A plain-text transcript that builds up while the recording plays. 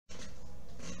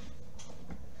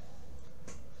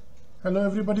Hello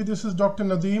everybody, this is Dr.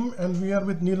 Nadeem and we are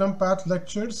with Neelam Path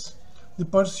Lectures, the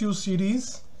Pursue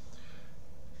series.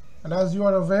 And as you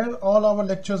are aware, all our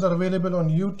lectures are available on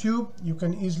YouTube. You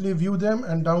can easily view them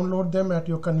and download them at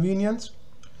your convenience.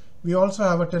 We also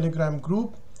have a Telegram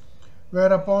group,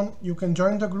 whereupon you can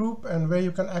join the group and where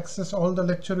you can access all the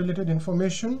lecture related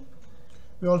information.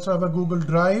 We also have a Google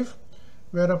Drive,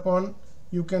 whereupon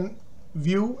you can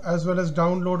view as well as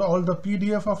download all the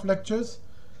PDF of lectures.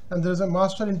 And there is a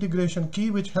master integration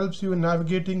key which helps you in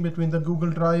navigating between the Google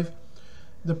Drive,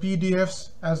 the PDFs,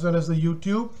 as well as the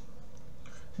YouTube.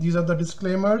 These are the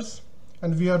disclaimers.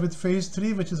 And we are with phase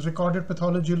 3, which is recorded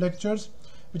pathology lectures,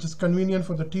 which is convenient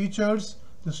for the teachers,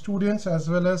 the students, as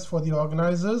well as for the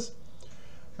organizers.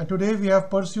 And today we have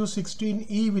Pursue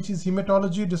 16E, which is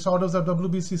Hematology Disorders of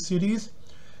WBC series.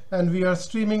 And we are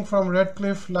streaming from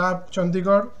Redcliffe Lab,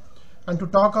 Chandigarh. And to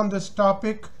talk on this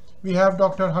topic, we have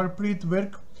Dr. Harpreet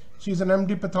Virk. She is an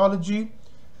MD Pathology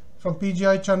from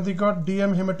PGI Chandigarh,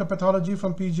 DM Hematopathology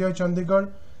from PGI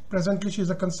Chandigarh. Presently, she is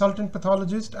a consultant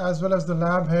pathologist as well as the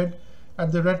lab head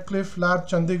at the Redcliffe Lab,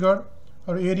 Chandigarh.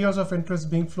 Her areas of interest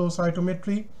being flow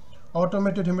cytometry,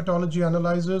 automated hematology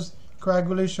analyzers,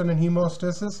 coagulation and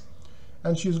hemostasis.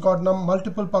 And she's got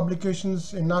multiple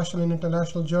publications in national and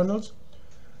international journals.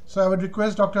 So I would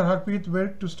request Dr. Harpreet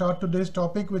Virk to start today's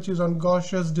topic, which is on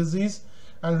Gaucher's disease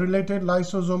and related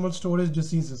lysosomal storage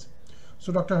diseases.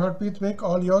 So Dr. Harpreet Virk,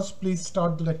 all yours, please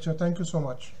start the lecture. Thank you so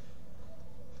much.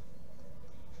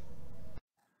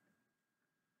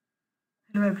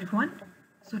 Hello everyone.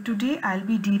 So today I'll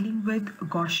be dealing with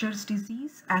Gaucher's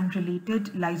disease and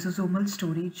related lysosomal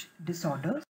storage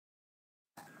disorders.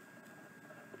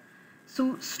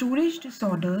 So storage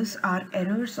disorders are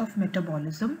errors of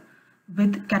metabolism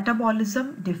with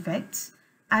catabolism defects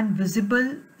and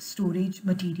visible storage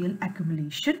material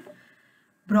accumulation.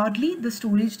 Broadly, the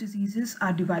storage diseases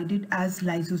are divided as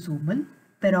lysosomal,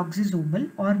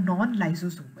 peroxisomal or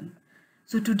non-lysosomal.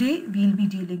 So today we'll be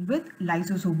dealing with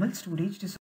lysosomal storage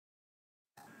disorders.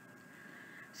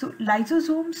 So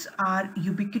lysosomes are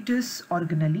ubiquitous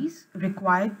organelles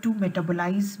required to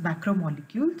metabolize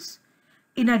macromolecules.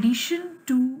 In addition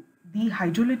to the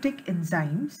hydrolytic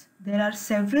enzymes, there are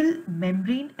several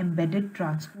membrane-embedded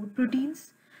transport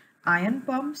proteins, ion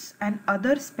pumps, and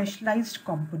other specialized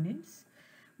components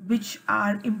which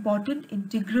are important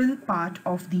integral part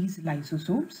of these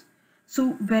lysosomes.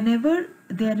 So whenever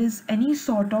there is any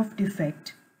sort of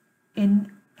defect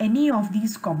in any of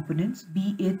these components,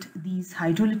 be it these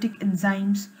hydrolytic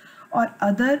enzymes or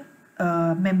other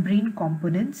membrane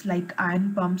components like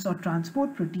ion pumps or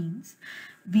transport proteins,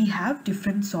 we have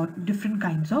different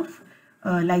kinds of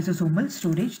lysosomal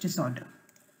storage disorder.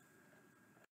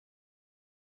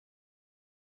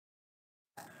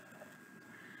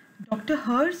 Dr.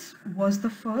 Hertz was the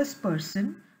first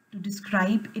person to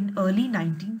describe in early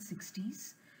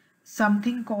 1960s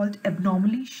something called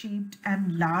abnormally shaped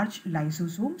and large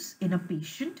lysosomes in a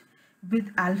patient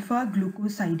with alpha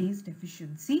glucosidase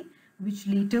deficiency, which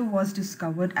later was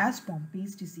discovered as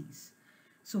Pompey's disease.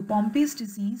 So Pompey's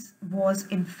disease was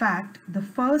in fact the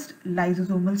first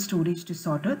lysosomal storage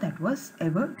disorder that was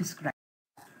ever described.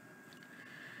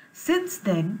 Since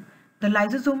then, the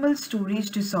lysosomal storage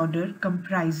disorder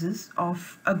comprises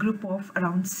of a group of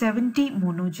around 70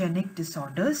 monogenic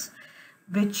disorders,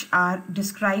 which are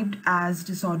described as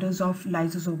disorders of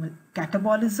lysosomal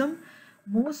catabolism,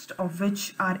 most of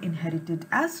which are inherited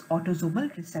as autosomal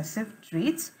recessive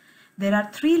traits. There are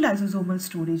 3 lysosomal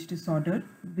storage disorders,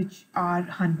 which are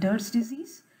Hunter's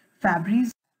disease,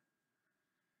 Fabry's.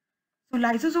 So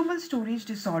lysosomal storage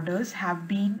disorders have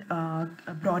been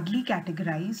broadly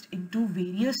categorized into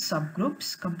various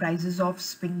subgroups, comprises of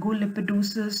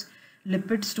sphingolipidosis,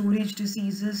 lipid storage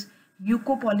diseases,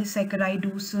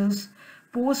 mucopolysaccharidosis,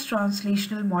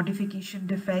 post-translational modification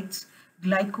defects,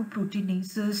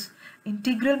 glycoproteinases,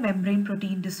 integral membrane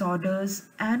protein disorders,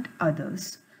 and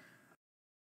others.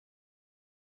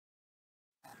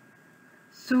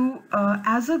 So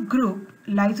as a group,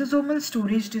 lysosomal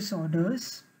storage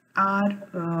disorders are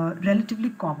relatively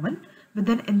common with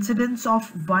an incidence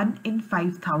of 1 in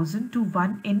 5,000 to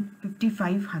 1 in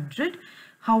 5,500.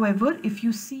 However, if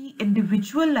you see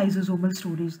individual lysosomal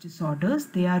storage disorders,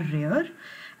 they are rare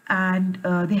and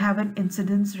they have an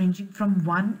incidence ranging from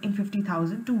 1 in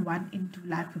 50,000 to 1 in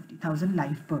 250,000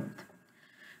 live birth.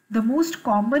 The most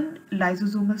common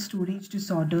lysosomal storage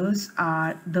disorders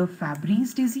are the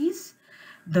Fabry's disease,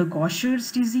 the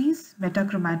Gaucher's disease,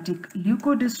 metachromatic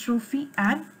leukodystrophy,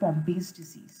 and Pompey's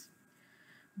disease.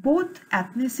 Both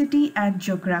ethnicity and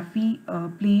geography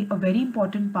play a very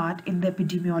important part in the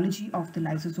epidemiology of the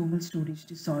lysosomal storage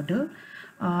disorder.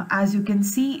 As you can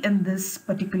see in this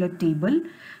particular table,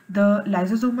 the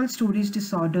lysosomal storage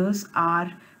disorders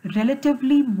are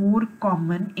relatively more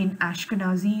common in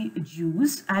Ashkenazi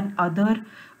Jews and other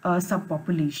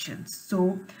subpopulations.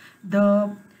 So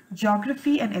the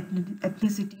geography and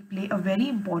ethnicity play a very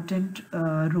important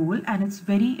role, and it's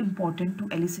very important to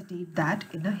elucidate that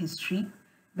in a history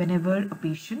whenever a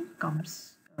patient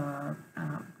comes,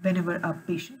 whenever a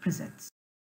patient presents.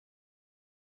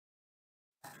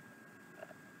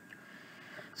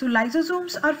 So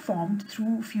lysosomes are formed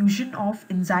through fusion of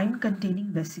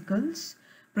enzyme-containing vesicles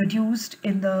produced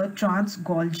in the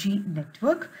trans-Golgi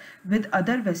network with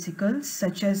other vesicles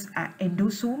such as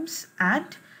endosomes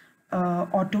and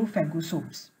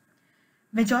autophagosomes.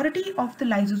 Majority of the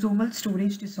lysosomal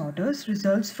storage disorders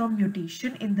results from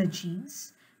mutation in the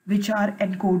genes which are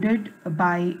encoded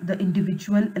by the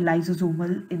individual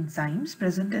lysosomal enzymes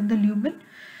present in the lumen.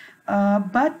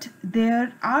 But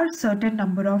there are certain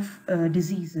number of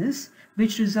diseases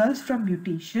which results from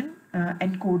mutation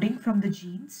encoding from the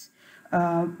genes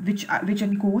which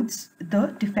encodes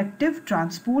the defective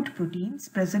transport proteins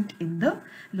present in the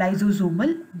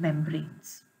lysosomal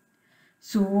membranes.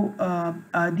 So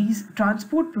these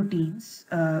transport proteins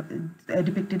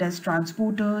depicted as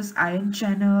transporters, ion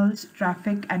channels,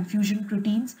 traffic and fusion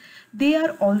proteins, they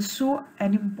are also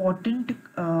an important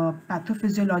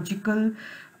pathophysiological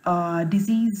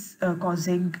disease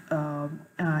causing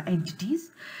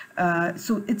entities.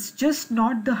 So it's just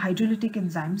not the hydrolytic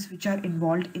enzymes which are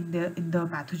involved in the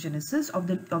pathogenesis of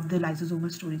the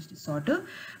lysosomal storage disorder,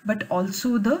 but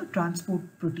also the transport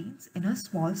proteins in a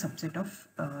small subset of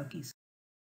cases.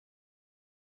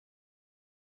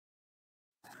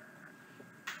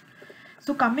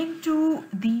 So coming to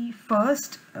the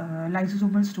first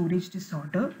lysosomal storage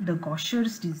disorder, the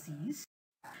Gaucher's disease.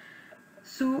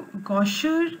 So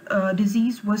Gaucher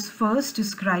disease was first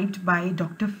described by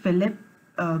Dr. Philip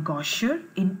Gaucher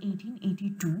in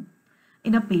 1882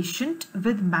 in a patient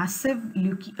with massive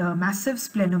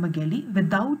splenomegaly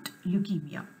without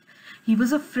leukemia. He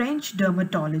was a French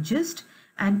dermatologist,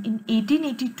 and in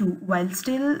 1882, while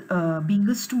still being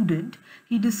a student,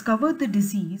 he discovered the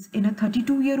disease in a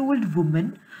 32-year-old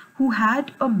woman who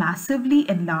had a massively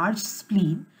enlarged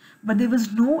spleen, but there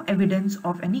was no evidence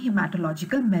of any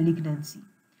hematological malignancy.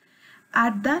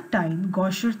 At that time,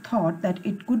 Gaucher thought that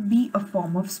it could be a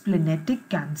form of splenetic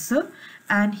cancer,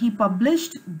 and he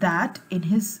published that in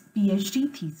his PhD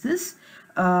thesis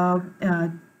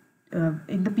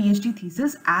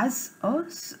as a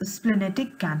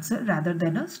splenetic cancer rather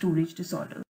than a storage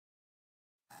disorder.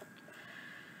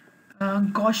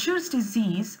 Gaucher's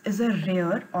disease is a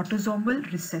rare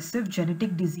autosomal recessive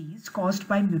genetic disease caused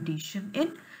by mutation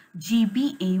in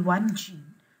GBA1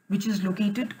 gene, which is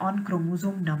located on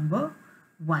chromosome number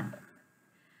 1.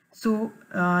 So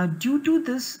due to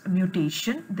this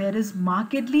mutation, there is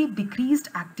markedly decreased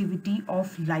activity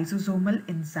of lysosomal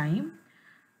enzyme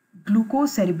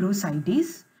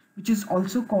glucocerebrosidase, which is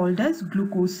also called as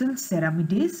glucosyl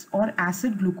ceramidase or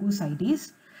acid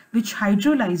glucosidase, which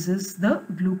hydrolyzes the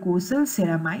glucosyl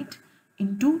ceramide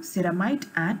into ceramide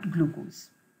and glucose.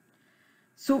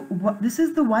 So this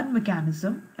is the one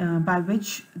mechanism by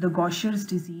which the Gaucher's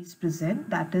disease presents,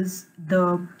 that is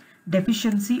the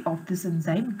deficiency of this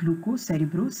enzyme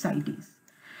glucocerebrosidase.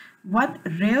 One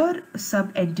rare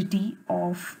sub-entity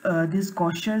of this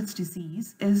Gaucher's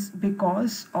disease is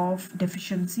because of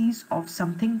deficiencies of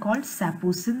something called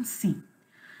saposin C.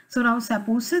 So now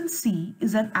saposin C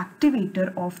is an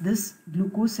activator of this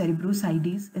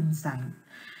glucocerebrosidase enzyme.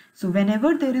 So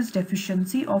whenever there is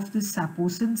deficiency of this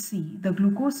saposin C, the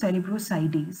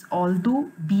glucocerebrosidase,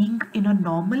 although being in a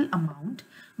normal amount,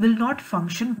 will not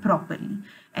function properly,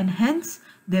 and hence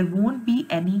there won't be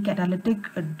any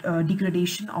catalytic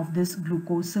degradation of this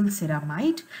glucosyl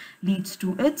ceramide, leads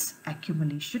to its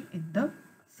accumulation in the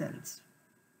cells.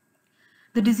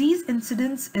 The disease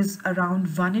incidence is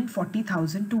around 1 in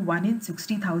 40,000 to 1 in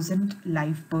 60,000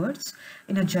 live births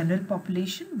in a general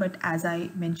population, but as I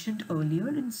mentioned earlier,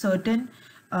 in certain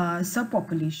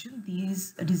subpopulation,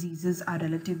 these diseases are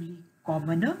relatively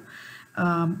commoner,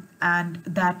 and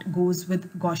that goes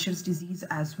with Gaucher's disease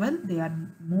as well. They are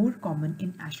more common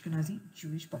in Ashkenazi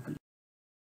Jewish population.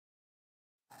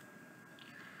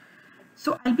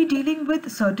 So I'll be dealing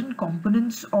with certain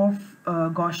components of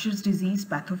Gaucher's disease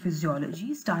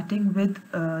pathophysiology, starting with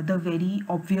the very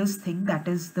obvious thing, that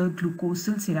is the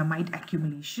glucosyl ceramide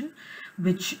accumulation,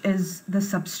 which is the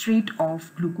substrate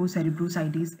of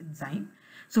glucocerebrosidase enzyme.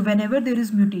 So whenever there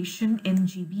is mutation in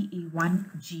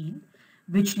GBA1 gene,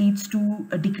 which leads to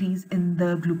a decrease in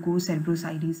the glucose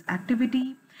cerebrosidase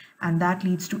activity, and that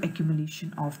leads to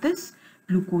accumulation of this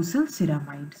glucosyl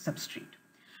ceramide substrate.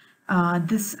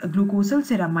 This glucosyl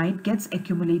ceramide gets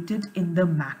accumulated in the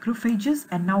macrophages.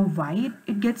 And now why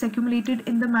it gets accumulated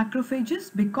in the macrophages?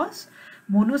 Because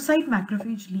monocyte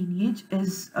macrophage lineage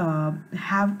is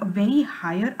have a very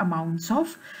higher amounts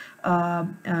of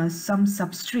some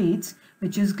substrates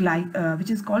which is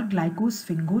called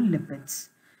glycosphingolipids.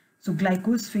 So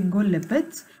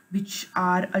glycosphingolipids, which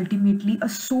are ultimately a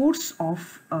source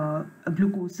of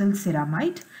glucosyl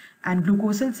ceramide, and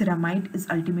glucosyl ceramide is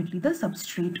ultimately the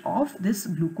substrate of this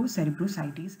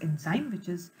glucocerebrosidase enzyme, which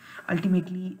is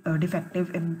ultimately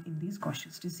defective in this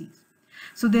Gaucher's disease.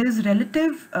 So there is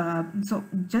relative,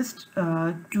 just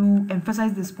to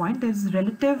emphasize this point, there is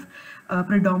relative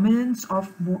predominance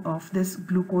of this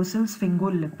glucosyl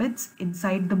sphingolipids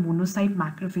inside the monocyte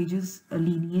macrophages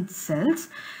lineage cells,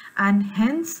 and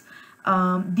hence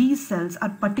these cells are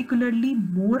particularly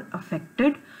more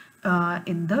affected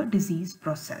in the disease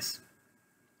process.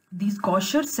 These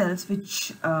Gaucher cells,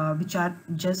 which are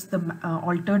just the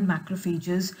altered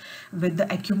macrophages with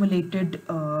the accumulated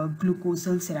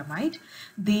glucosyl ceramide,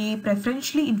 they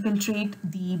preferentially infiltrate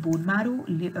the bone marrow,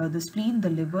 the spleen, the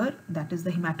liver, that is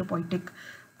the hematopoietic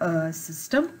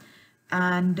system,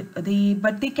 and they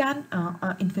can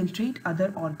infiltrate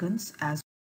other organs as well.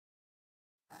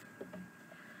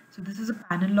 So this is a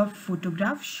panel of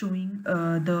photographs showing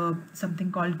something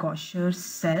called Gaucher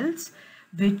cells,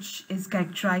 which is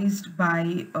characterized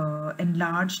by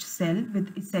enlarged cell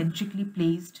with eccentrically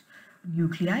placed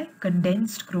nuclei,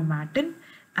 condensed chromatin,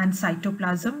 and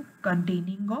cytoplasm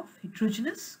containing of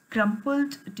heterogeneous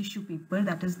crumpled tissue paper.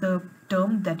 That is the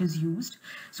term that is used.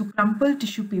 So crumpled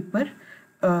tissue paper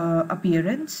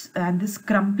appearance, and this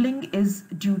crumpling is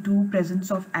due to presence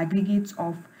of aggregates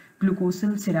of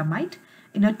glucosyl ceramide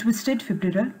in a twisted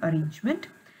fibrillar arrangement.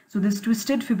 So this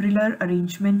twisted fibrillar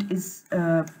arrangement is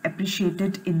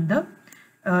appreciated in the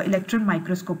electron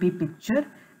microscopy picture.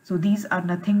 So these are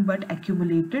nothing but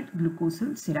accumulated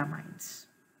glucosyl ceramides.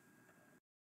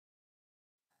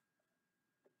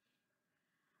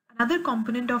 Another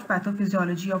component of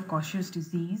pathophysiology of Gaucher's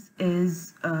disease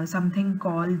is something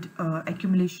called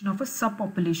accumulation of a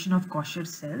subpopulation of Gaucher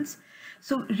cells.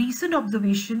 So recent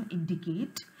observation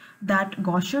indicate that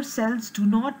Gaucher cells do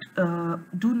not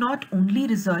only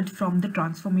result from the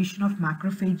transformation of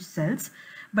macrophage cells,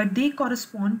 but they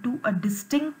correspond to a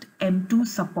distinct M2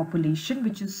 subpopulation,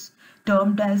 which is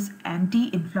termed as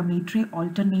anti-inflammatory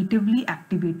alternatively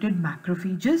activated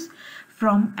macrophages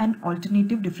from an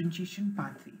alternative differentiation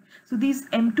pathway. So these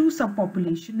M2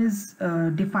 subpopulation is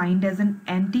defined as an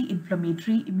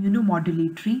anti-inflammatory,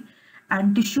 immunomodulatory,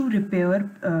 and tissue repair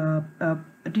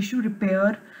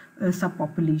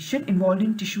subpopulation involved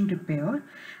in tissue repair.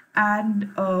 And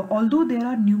although there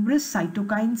are numerous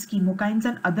cytokines, chemokines,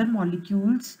 and other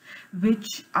molecules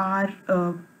which are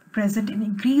present in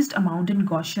increased amount in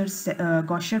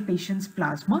Gaucher patients'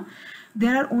 plasma,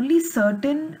 there are only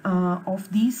certain of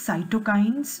these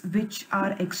cytokines which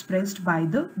are expressed by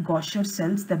the Gaucher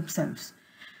cells themselves.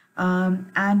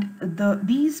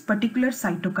 These particular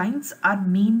cytokines are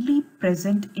mainly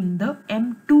present in the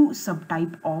M2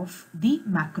 subtype of the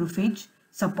macrophage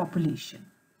subpopulation.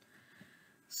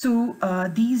 So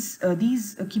these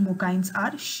chemokines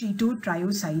are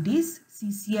chetotriosidase,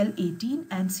 CCL18,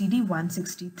 and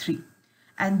CD163.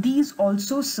 And these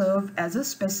also serve as a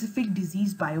specific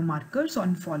disease biomarkers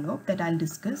on follow-up that I'll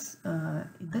discuss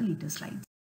in the later slides.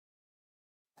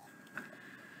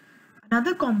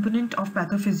 Another component of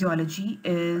pathophysiology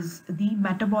is the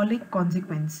metabolic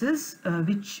consequences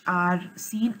which are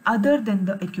seen other than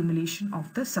the accumulation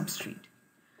of the substrate.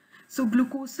 So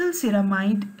glucosyl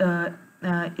ceramide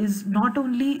is not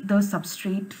only the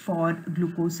substrate for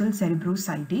glucosyl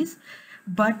cerebrosidase,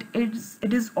 but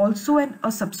it is also a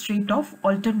substrate of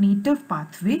alternative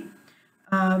pathway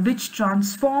which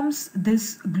transforms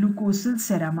this glucosyl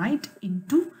ceramide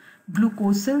into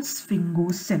glucosyl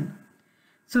sphingosine.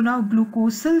 So now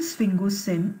glucosyl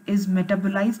sphingosine is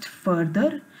metabolized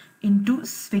further into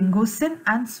sphingosine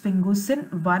and sphingosine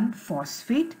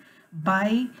 1-phosphate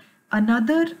by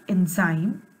another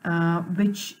enzyme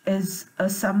which is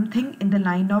something in the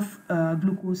line of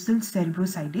glucosyl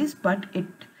cerebrosidase, but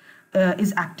it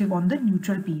is active on the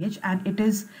neutral pH, and it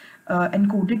is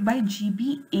encoded by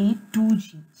GBA2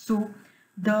 gene. So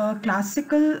the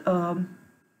classical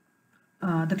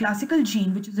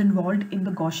gene which is involved in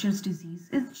the Gaucher's disease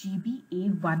is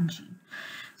GBA1 gene.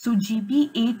 So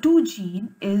GBA2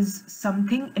 gene is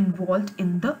something involved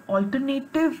in the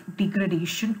alternative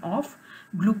degradation of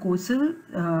glucosyl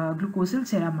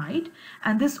ceramide,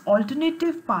 and this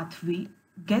alternative pathway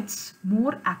gets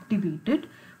more activated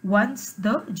once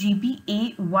the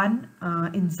GBA1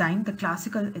 enzyme, the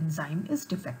classical enzyme, is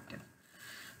defective.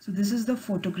 So this is the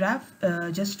photograph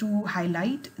just to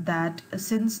highlight that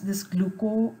since this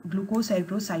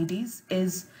glucocerebrosidase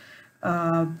is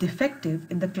defective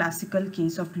in the classical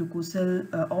case of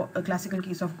classical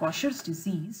case of Gaucher's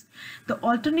disease, the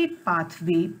alternate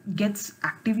pathway gets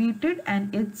activated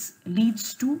and it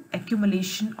leads to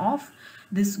accumulation of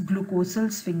this glucosyl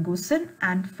sphingosine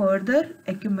and further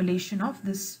accumulation of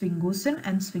this sphingosine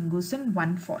and sphingosine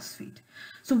 1-phosphate.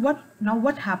 So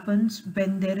what happens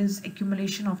when there is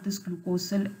accumulation of this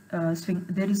glucosyl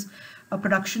there is a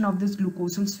production of this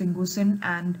glucosyl sphingosine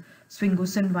and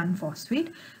sphingosine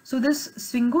 1-phosphate. So this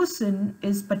sphingosine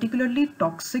is particularly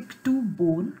toxic to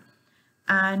bone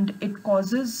and it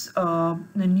causes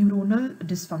neuronal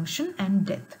dysfunction and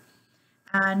death.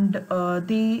 And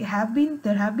there have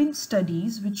been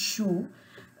studies which show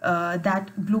that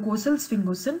glucosyl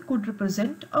sphingosine could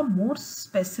represent a more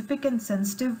specific and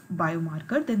sensitive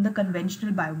biomarker than the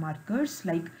conventional biomarkers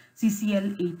like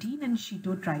CCL18 and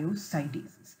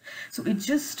ketotriosidase. So it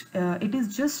is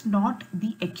just not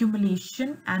the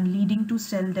accumulation and leading to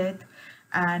cell death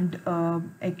and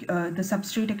the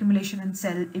substrate accumulation and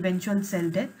eventual cell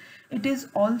death. It is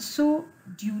also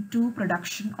due to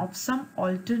production of some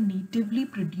alternatively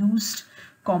produced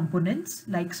components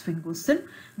like sphingosine,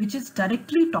 which is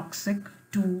directly toxic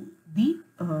to the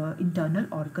internal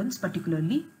organs,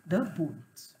 particularly the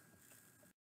bones.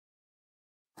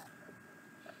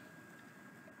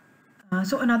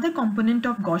 So another component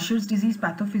of Gaucher's disease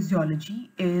pathophysiology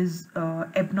is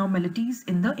abnormalities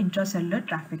in the intracellular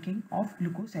trafficking of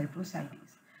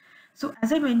glucocerebrosidase. So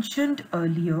as I mentioned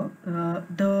earlier,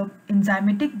 the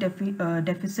enzymatic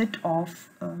deficit of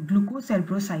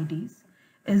glucocerebrosidase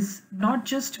is not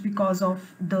just because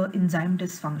of the enzyme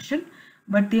dysfunction,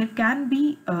 but there can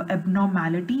be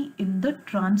abnormality in the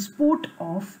transport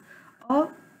of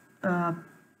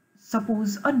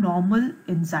suppose a normal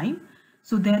enzyme.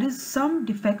 So there is some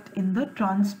defect in the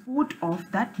transport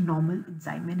of that normal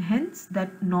enzyme, and hence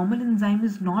that normal enzyme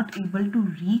is not able to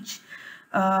reach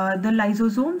the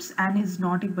lysosomes and is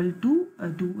not able to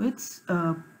do its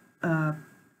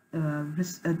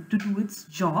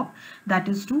job, that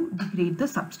is to degrade the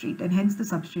substrate, and hence the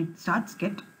substrate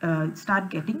start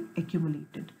getting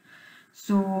accumulated.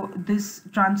 So this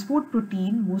transport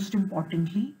protein, most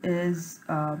importantly, is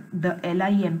the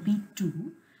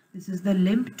LIMP2. This is the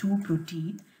LIMP2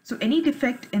 protein. So any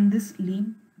defect in this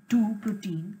LIMP2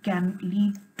 protein can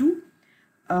lead to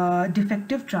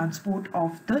defective transport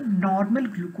of the normal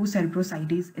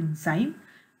glucocerebrosidase enzyme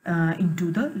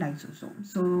into the lysosome.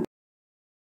 So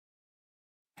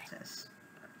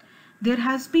there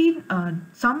has been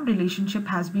some relationship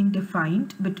has been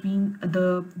defined between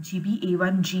the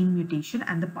GBA1 gene mutation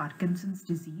and the Parkinson's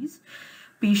disease.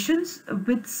 Patients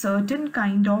with certain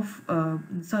kind of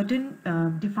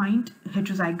defined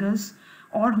heterozygous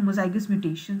or homozygous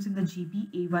mutations in the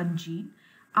GBA1 gene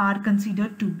are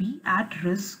considered to be at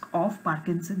risk of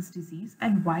Parkinson's disease.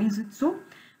 And why is it so?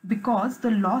 Because the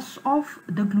loss of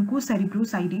the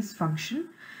glucocerebrosidase function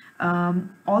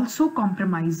also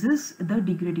compromises the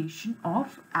degradation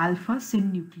of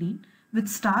alpha-synuclein, which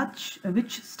starts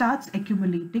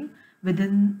accumulating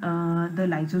within the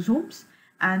lysosomes,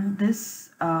 and this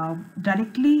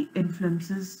directly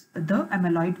influences the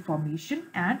amyloid formation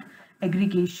and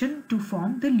aggregation to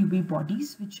form the Lewy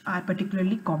bodies, which are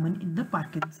particularly common in the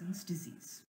Parkinson's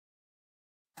disease.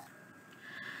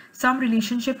 Some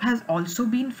relationship has also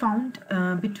been found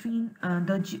between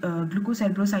the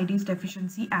glucocerebrosidase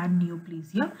deficiency and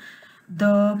neoplasia.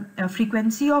 The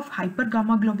frequency of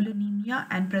hypergammaglobulinemia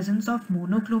and presence of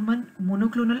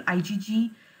monoclonal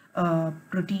IgG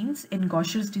proteins in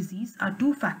Gaucher's disease are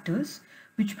two factors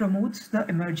which promotes the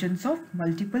emergence of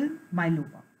multiple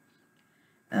myeloma.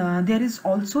 There is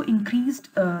also increased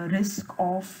risk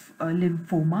of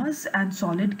lymphomas and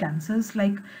solid cancers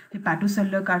like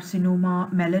hepatocellular carcinoma,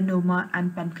 melanoma,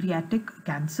 and pancreatic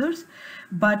cancers,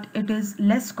 but it is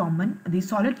less common. The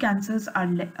solid cancers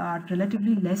are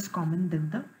relatively less common than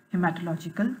the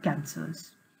hematological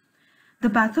cancers. The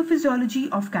pathophysiology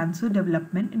of cancer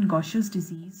development in Gaucher's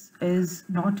disease is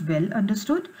not well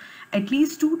understood. At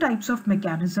least two types of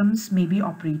mechanisms may be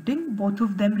operating, both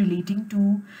of them relating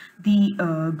to the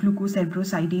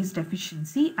glucocerebrosidase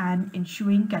deficiency and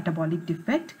ensuing catabolic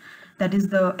defect, that is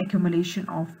the accumulation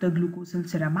of the glucosyl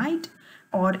ceramide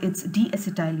or its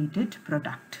deacetylated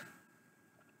product.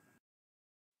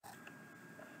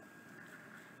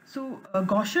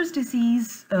 Gaucher's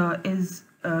disease is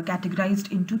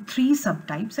categorized into 3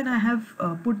 subtypes, and I have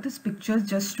put this pictures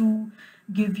just to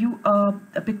give you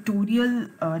a pictorial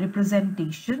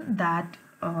representation that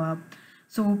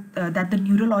that the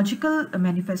neurological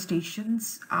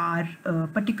manifestations are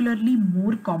particularly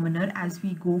more commoner as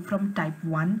we go from type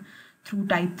 1 through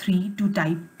type 3 to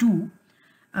type 2.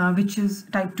 Which is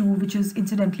type 2, which is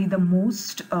incidentally the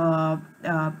most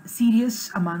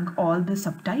serious among all the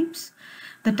subtypes.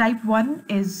 The type 1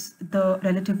 is the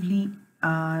relatively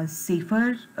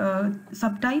safer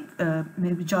subtype.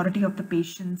 Majority of the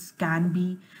patients can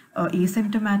be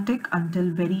asymptomatic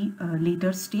until very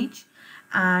later stage,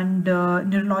 and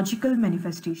neurological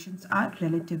manifestations are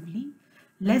relatively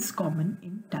less common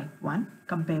in type 1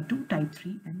 compared to type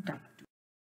 3 and type 2.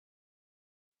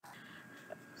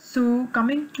 So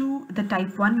coming to the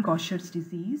type 1 Gaucher's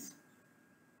disease,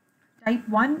 type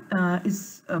 1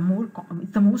 is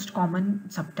the most common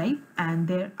subtype, and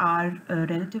there are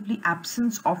relatively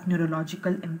absence of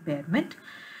neurological impairment,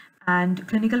 and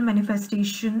clinical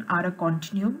manifestation are a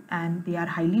continuum, and they are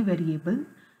highly variable,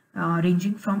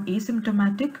 ranging from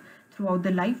asymptomatic throughout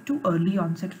the life to early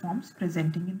onset forms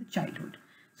presenting in the childhood.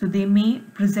 So they may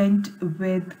present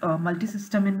with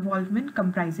multi-system involvement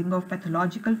comprising of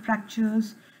pathological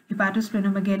fractures,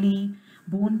 hepatosplenomegaly,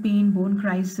 bone pain, bone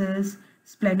crisis,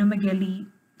 splenomegaly,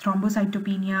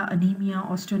 thrombocytopenia, anemia,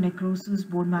 osteonecrosis,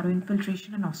 bone marrow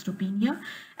infiltration, and osteopenia.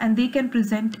 And they can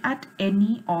present at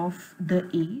any of the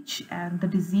age, and the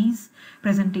disease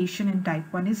presentation in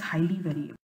type 1 is highly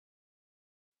variable.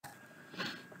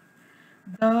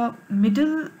 The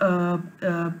middle,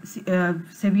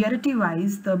 severity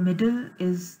wise, the middle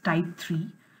is type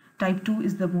 3. Type 2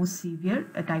 is the most severe.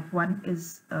 Type 1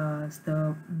 is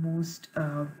the most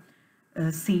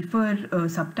safer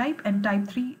subtype, and type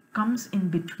 3 comes in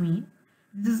between.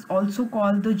 This is also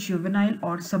called the juvenile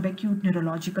or subacute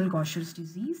neurological Gaucher's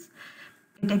disease.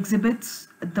 It exhibits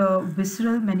the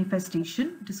visceral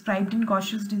manifestation described in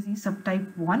Gaucher's disease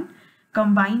subtype 1,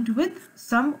 combined with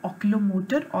some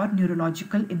oculomotor or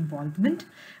neurological involvement,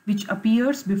 which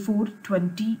appears before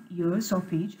 20 years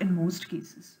of age in most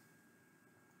cases.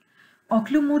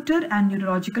 Oculomotor and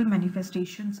neurological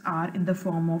manifestations are in the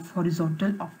form of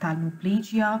horizontal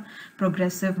ophthalmoplegia,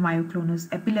 progressive myoclonus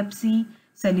epilepsy,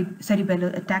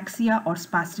 cerebellar ataxia or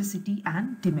spasticity,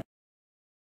 and dementia.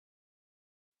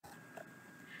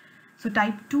 So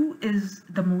type 2 is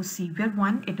the most severe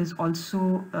one. It is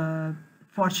also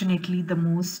fortunately the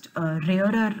most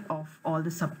rarer of all the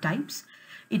subtypes.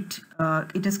 It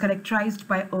is characterized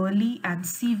by early and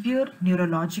severe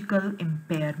neurological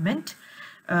impairment,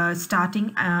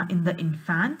 starting in the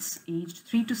infants aged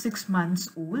 3 to 6 months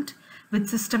old, with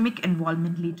systemic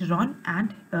involvement later on,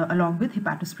 and along with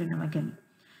hepatosplenomegaly.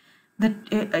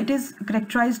 It is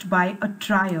characterized by a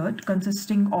triad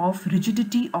consisting of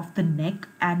rigidity of the neck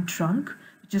and trunk,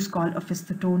 which is called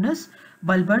opisthotonus,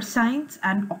 bulbar signs,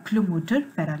 and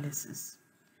oculomotor paralysis.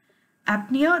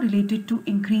 Apnea related to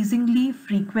increasingly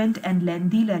frequent and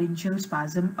lengthy laryngeal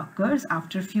spasm occurs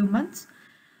after a few months.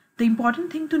 The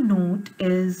important thing to note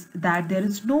is that there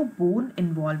is no bone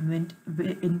involvement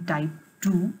in type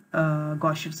 2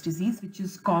 Gaucher's disease, which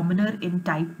is commoner in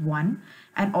type 1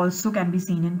 and also can be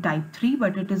seen in type 3,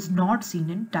 but it is not seen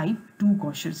in type 2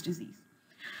 Gaucher's disease.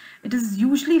 It is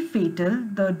usually fatal.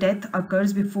 The death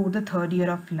occurs before the 3rd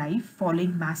year of life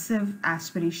following massive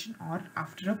aspiration or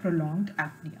after a prolonged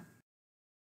apnea.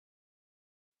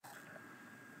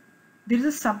 There is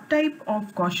a subtype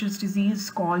of Gaucher's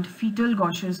disease called fetal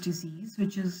Gaucher's disease,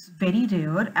 which is very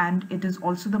rare, and it is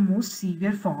also the most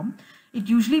severe form. It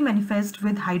usually manifests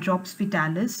with hydrops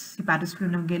fetalis,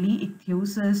 hepatosplenomegaly,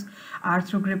 ichthyosis,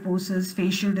 arthrogryposis,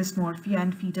 facial dysmorphia,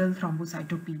 and fetal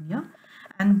thrombocytopenia.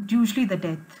 And usually the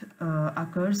death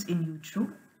occurs in utero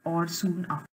or soon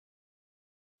after.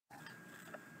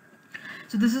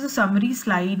 So this is a summary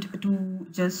slide to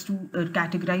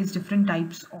categorize different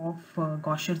types of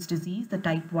Gaucher's disease. The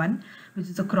type 1, which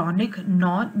is a chronic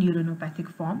non-neuronopathic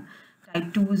form.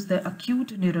 Type 2 is the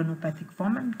acute neuronopathic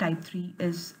form, and type 3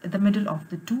 is the middle of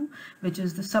the two, which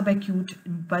is the subacute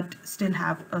but still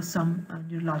have some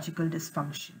neurological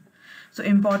dysfunction. So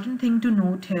important thing to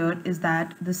note here is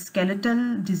that the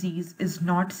skeletal disease is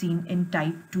not seen in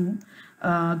type 2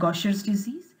 Gaucher's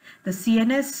disease. The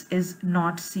CNS is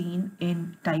not seen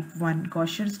in type 1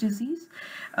 Gaucher's disease.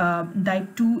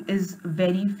 Type 2 is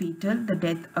very fatal. The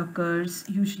death occurs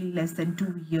usually less than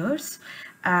 2 years.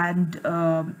 And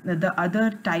the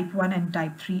other type 1 and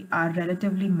type 3 are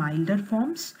relatively milder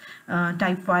forms.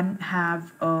 Type 1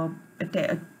 have a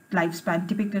lifespan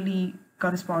typically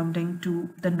corresponding to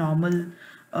the normal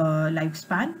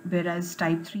lifespan, whereas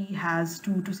type 3 has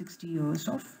 2 to 60 years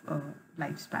of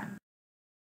lifespan.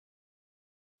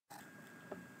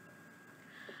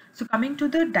 So coming to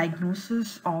the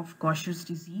diagnosis of Gaucher's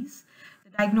disease,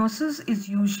 the diagnosis is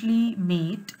usually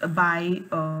made by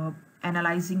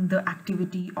analyzing the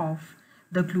activity of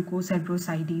the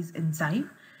glucocerebrosidase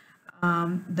enzyme.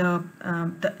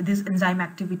 This enzyme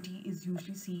activity is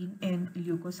usually seen in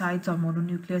leukocytes or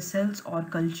mononuclear cells or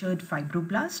cultured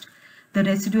fibroblast. The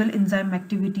residual enzyme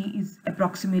activity is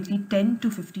approximately 10 to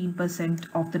 15%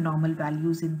 of the normal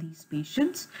values in these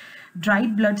patients.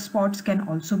 Dried blood spots can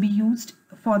also be used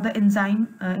for the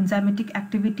enzymatic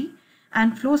activity,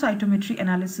 and flow cytometry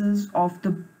analysis of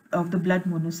the blood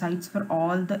monocytes for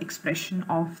all the expression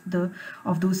of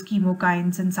those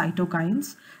chemokines and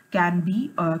cytokines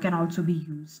can also be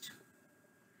used.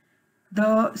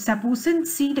 The saposin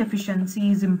C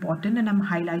deficiency is important, and I'm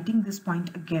highlighting this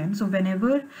point again. So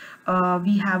whenever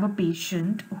we have a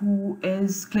patient who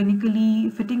is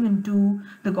clinically fitting into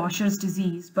the Gaucher's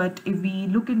disease, but if we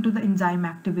look into the enzyme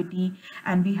activity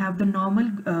and we have the normal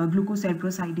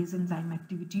glucocerebrosidase enzyme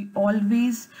activity,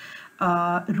 always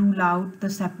rule out the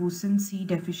saposin C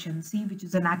deficiency, which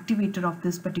is an activator of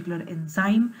this particular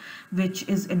enzyme, which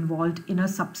is involved in a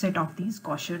subset of these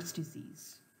Gaucher's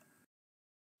disease.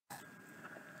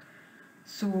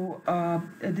 So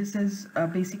this is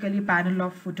basically a panel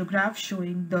of photographs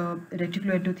showing the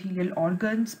reticuloendothelial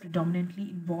organs predominantly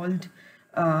involved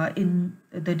in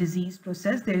the disease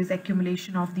process. There is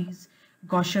accumulation of these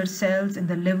Gaucher cells in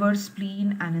the liver,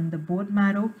 spleen, and in the bone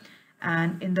marrow.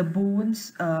 And in the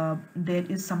bones, there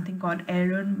is something called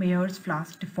Aaron-Meyer's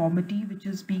flask deformity, which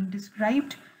is being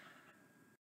described.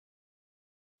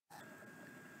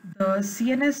 The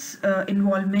CNS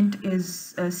involvement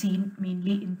is seen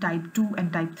mainly in type 2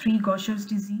 and type 3 Gaucher's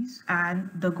disease,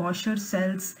 and the Gaucher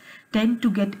cells tend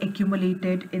to get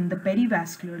accumulated in the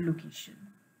perivascular location.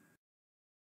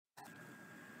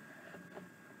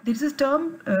 There is a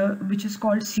term which is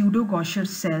called pseudo-Gaucher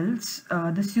cells.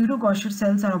 The pseudo-Gaucher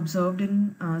cells are observed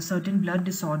in certain blood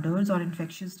disorders or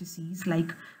infectious disease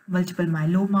like multiple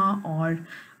myeloma, or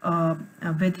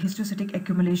with histiocytic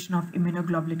accumulation of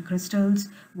immunoglobulin crystals,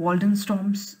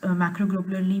 Waldenstrom's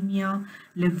macroglobulinemia,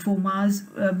 lymphomas,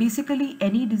 basically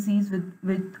any disease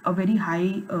with a very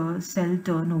high cell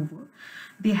turnover.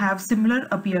 They have similar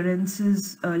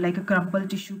appearances like a crumpled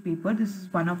tissue paper. This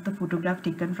is one of the photographs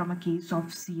taken from a case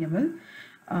of CML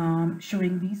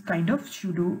showing these kind of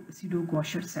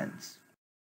pseudo-Gaucher cells.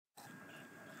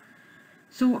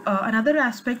 So another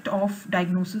aspect of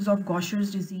diagnosis of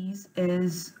Gaucher's disease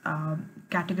is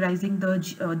categorizing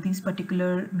these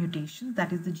particular mutations,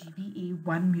 that is the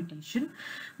GBA1 mutation.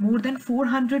 More than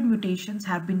 400 mutations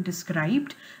have been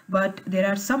described, but there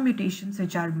are some mutations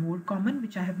which are more common,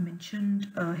 which I have mentioned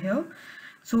here.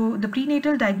 So the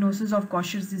prenatal diagnosis of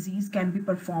Gaucher's disease can be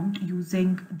performed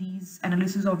using these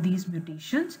analysis of these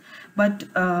mutations, but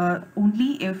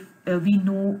only if we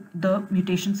know the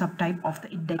mutation subtype of the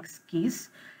index case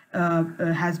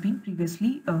has been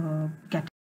previously categorized.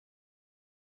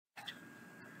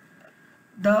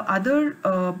 The other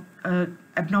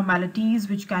abnormalities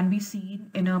which can be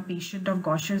seen in a patient of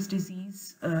Gaucher's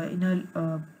disease in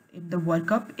the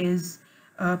workup is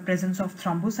presence of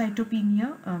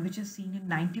thrombocytopenia, which is seen in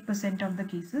 90% of the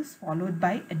cases, followed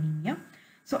by anemia.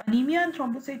 So anemia and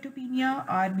thrombocytopenia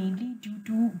are mainly due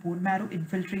to bone marrow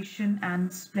infiltration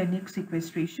and splenic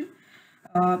sequestration.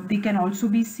 They can also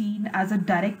be seen as a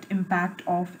direct impact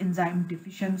of enzyme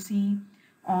deficiency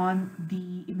on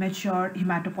the immature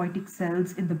hematopoietic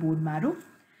cells in the bone marrow.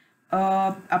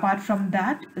 Apart from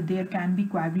that, there can be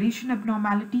coagulation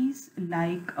abnormalities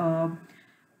like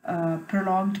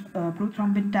prolonged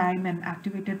prothrombin time and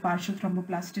activated partial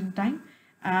thromboplastin time,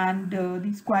 and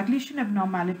these coagulation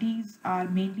abnormalities are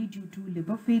mainly due to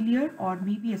liver failure or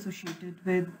may be associated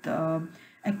with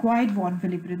acquired von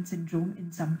Willebrand syndrome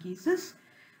in some cases.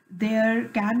 There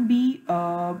can be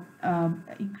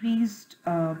increased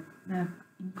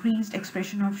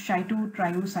expression of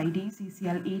chitotriosidase,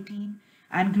 CCL18,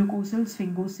 and glucosyl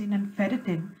sphingosine and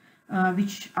ferritin,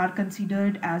 which are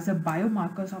considered as a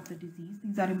biomarkers of the disease.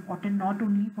 These are important not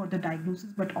only for the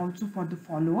diagnosis but also for the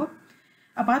follow-up.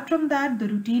 Apart from that, the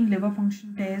routine liver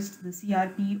function tests, the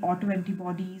CRP,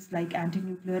 autoantibodies like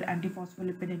antinuclear,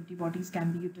 antiphospholipid antibodies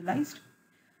can be utilized.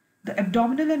 The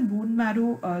abdominal and bone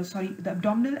marrow, the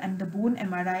abdominal and the bone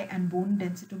MRI and bone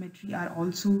densitometry are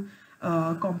also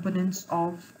components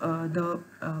of the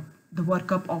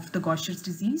workup of the Gaucher's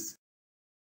disease.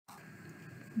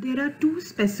 There are two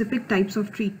specific types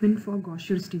of treatment for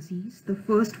Gaucher's disease. The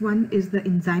first one is the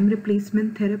enzyme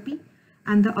replacement therapy,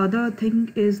 and the other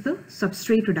thing is the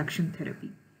substrate reduction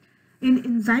therapy. In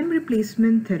enzyme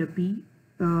replacement therapy,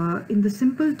 in the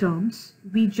simple terms,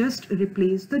 we just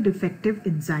replace the defective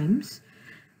enzymes.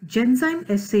 Genzyme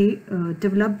SA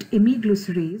developed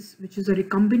imiglycerase, which is a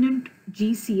recombinant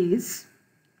GCase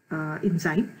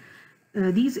enzyme.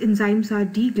 These enzymes are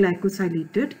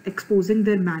deglycosylated, exposing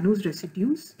their mannose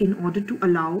residues in order to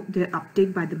allow their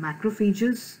uptake by the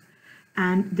macrophages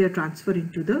and their transfer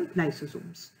into the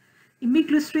lysosomes.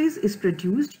 Imiglycerase is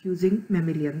produced using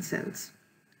mammalian cells.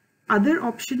 Other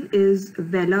option is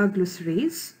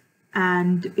velaglycerase,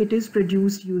 and it is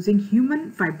produced using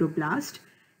human fibroblast.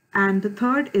 And the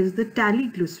third is the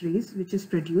talyglycerase, which is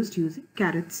produced using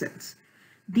carrot cells.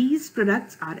 These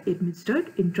products are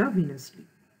administered intravenously.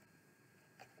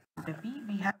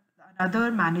 We have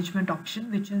another management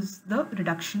option, which is the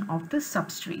reduction of the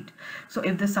substrate. So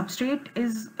if the substrate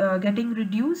is getting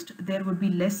reduced, there would be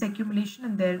less accumulation,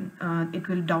 and then it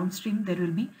will downstream, there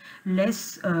will be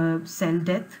less cell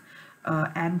death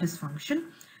and dysfunction.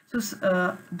 So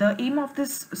the aim of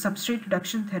this substrate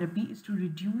reduction therapy is to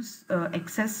reduce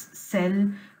excess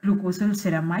cell glucosyl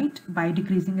ceramide by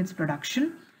decreasing its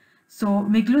production. So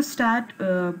miglustat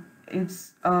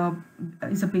is a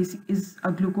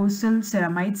glucosyl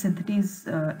ceramide synthetase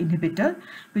inhibitor,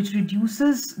 which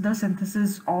reduces the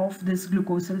synthesis of this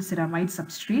glucosyl ceramide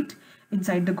substrate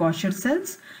inside the Gaucher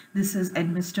cells. This is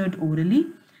administered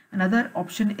orally. Another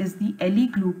option is the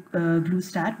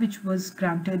glustat, which was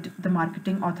granted the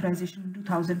marketing authorization in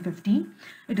 2015.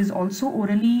 It is also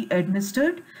orally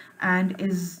administered and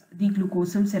is the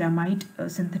glucosyl ceramide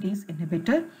synthetase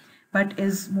inhibitor, but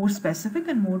is more specific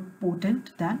and more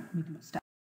potent than miglustat.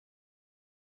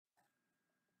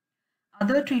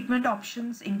 Other treatment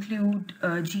options include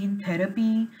gene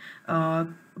therapy,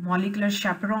 molecular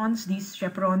chaperones. These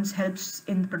chaperones helps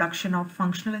in the production of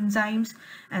functional enzymes,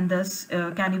 and thus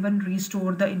can even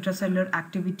restore the intracellular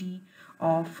activity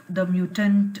of the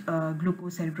mutant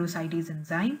glucocerebrosidase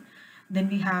enzyme. Then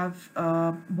we have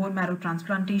bone marrow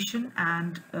transplantation,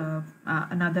 and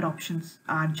another options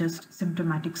are just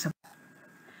symptomatic support.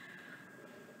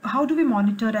 How do we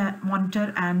monitor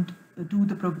and do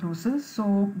the prognosis?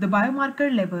 So the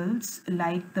biomarker levels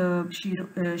like the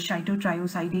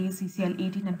chitotriosidase,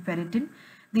 CCL18 and ferritin,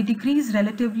 they decrease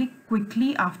relatively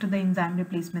quickly after the enzyme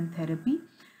replacement therapy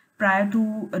prior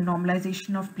to a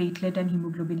normalization of platelet and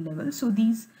hemoglobin levels. So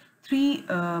these three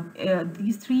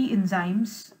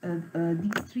enzymes,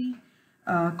 these three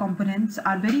components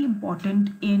are very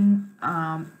important in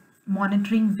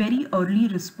monitoring very early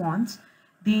response.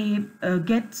 They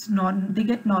get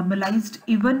normalized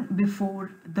even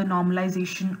before the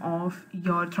normalization of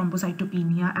your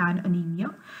thrombocytopenia and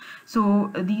anemia. So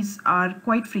these are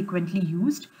quite frequently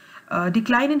used.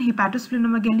 Decline in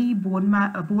hepatosplenomegaly,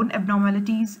 bone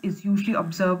abnormalities is usually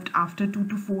observed after 2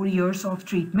 to 4 years of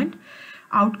treatment.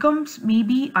 Outcomes may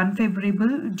be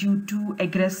unfavorable due to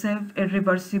aggressive,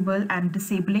 irreversible and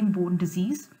disabling bone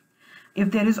disease.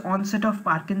 If there is onset of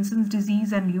Parkinson's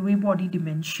disease and Lewy body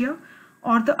dementia,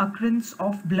 or the occurrence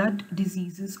of blood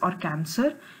diseases or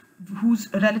cancer, whose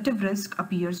relative risk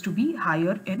appears to be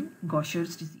higher in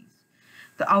Gaucher's disease.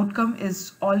 The outcome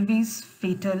is always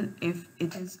fatal if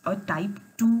it is a type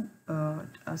 2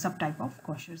 subtype of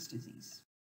Gaucher's disease.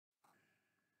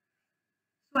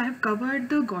 So I have covered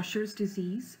the Gaucher's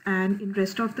disease, and in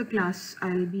rest of the class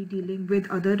I'll be dealing with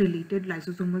other related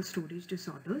lysosomal storage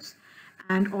disorders.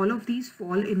 And all of these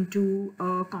fall into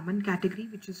a common category,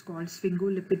 which is called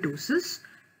sphingolipidosis.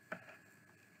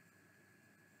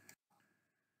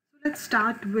 So let's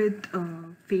start with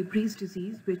Fabry's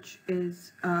disease, which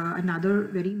is another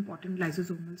very important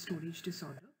lysosomal storage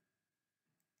disorder.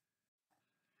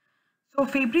 So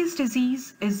Fabry's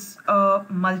disease is a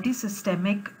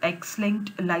multisystemic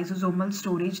X-linked lysosomal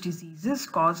storage diseases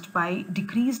caused by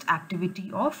decreased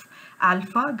activity of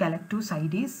alpha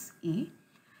galactosidase A.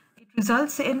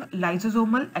 Results in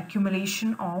lysosomal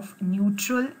accumulation of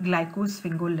neutral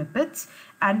glycosphingolipids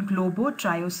and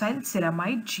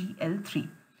globotriosylceramide GL3.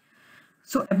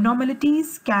 So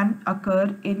abnormalities can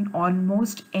occur in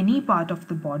almost any part of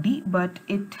the body, but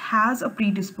it has a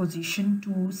predisposition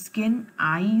to skin,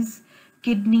 eyes,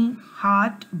 kidney,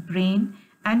 heart, brain,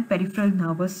 and peripheral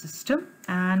nervous system,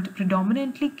 and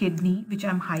predominantly kidney, which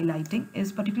I'm highlighting,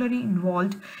 is particularly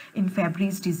involved in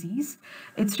Fabry's disease.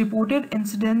 Its reported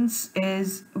incidence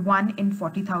is 1 in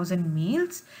 40,000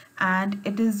 males, and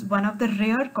it is one of the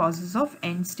rare causes of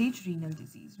end-stage renal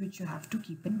disease, which you have to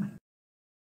keep in mind.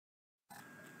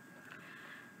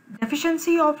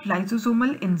 Deficiency of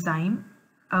lysosomal enzyme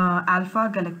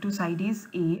alpha galactosidase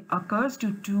A occurs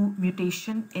due to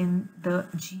mutation in the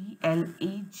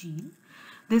GLA gene.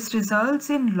 This results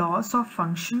in loss of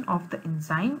function of the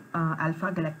enzyme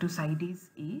alpha galactosidase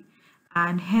A,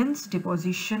 and hence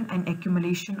deposition and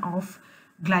accumulation of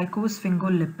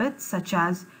glycosphingolipids such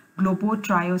as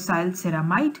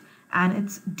globotriosylceramide and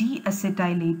its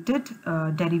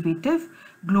deacetylated derivative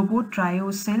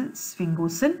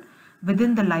globotriosylsphingosine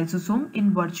within the lysosome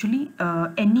in virtually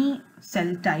any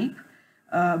cell type,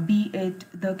 be it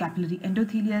the capillary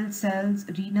endothelial cells,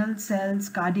 renal cells,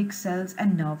 cardiac cells,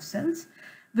 and nerve cells.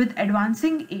 With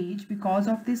advancing age, because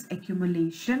of this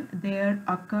accumulation, there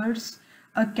occurs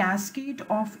a cascade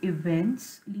of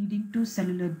events leading to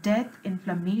cellular death,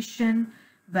 inflammation,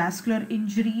 vascular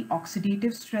injury,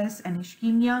 oxidative stress, and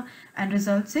ischemia, and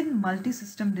results in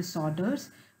multi-system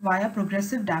disorders via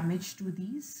progressive damage to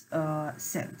these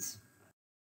cells.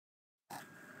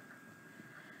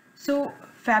 So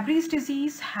Fabry's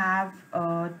disease have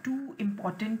two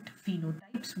important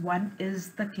phenotypes. One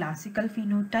is the classical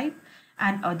phenotype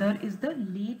and other is the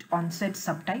late onset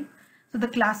subtype. So the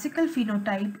classical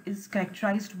phenotype is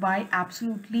characterized by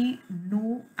absolutely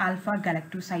no alpha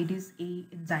galactosidase A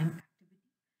enzyme activity.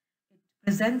 It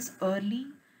presents early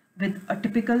with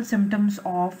typical symptoms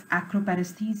of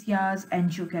acroparesthesias,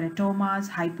 angiokeratomas,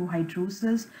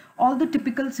 hypohidrosis, all the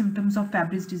typical symptoms of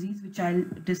Fabry's disease, which I'll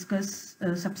discuss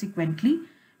subsequently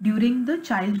during the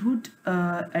childhood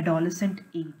adolescent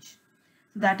age.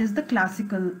 So that is the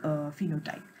classical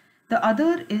phenotype. The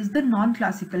other is the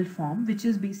non-classical form, which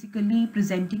is basically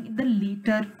presenting in the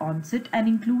later onset and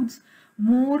includes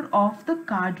more of the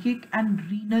cardiac and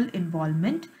renal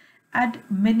involvement and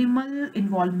minimal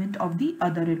involvement of the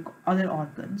other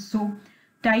organs. So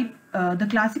the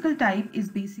classical type is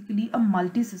basically a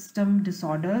multi-system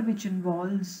disorder which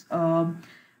involves a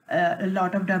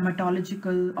lot of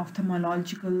dermatological,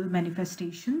 ophthalmological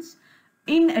manifestations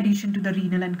in addition to the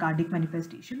renal and cardiac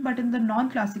manifestation. But in the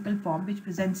non-classical form, which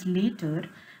presents later,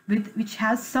 which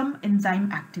has some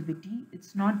enzyme activity,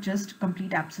 it's not just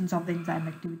complete absence of the enzyme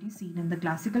activity seen in the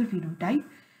classical phenotype.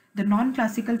 The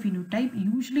non-classical phenotype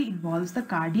usually involves the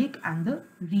cardiac and the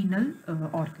renal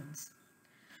organs.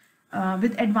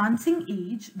 With advancing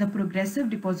age, the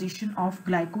progressive deposition of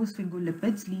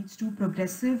glycosphingolipids leads to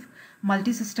progressive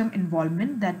multisystem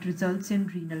involvement that results in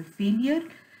renal failure,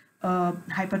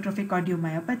 hypertrophic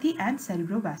cardiomyopathy, and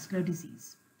cerebrovascular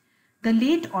disease. The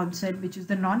late onset, which is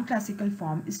the non-classical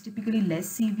form, is typically less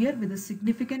severe with a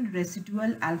significant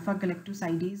residual alpha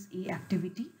galactosidase A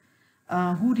activity,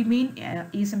 who remain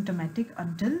asymptomatic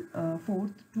until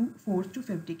fourth to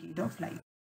fifth decade of life.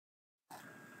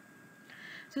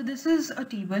 So this is a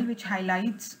table which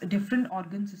highlights different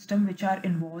organ systems which are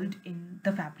involved in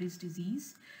the Fabry's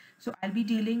disease. So I'll be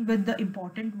dealing with the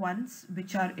important ones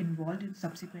which are involved in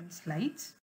subsequent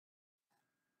slides.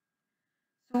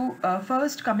 So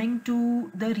first, coming to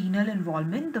the renal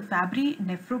involvement, the Fabry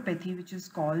nephropathy, which is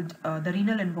called the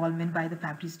renal involvement by the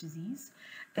Fabry's disease,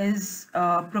 is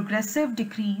a progressive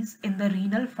decrease in the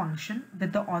renal function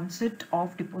with the onset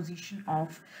of deposition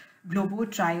of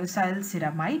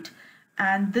globotriosylceramide,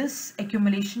 and this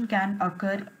accumulation can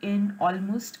occur in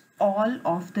almost all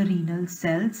of the renal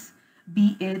cells,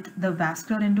 be it the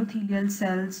vascular endothelial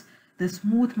cells, the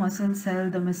smooth muscle cell,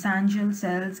 the mesangial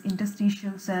cells,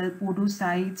 interstitial cell,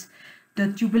 podocytes, the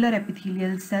tubular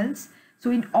epithelial cells. So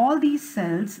in all these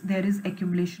cells, there is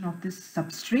accumulation of this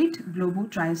substrate,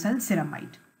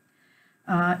 globotriosylceramide.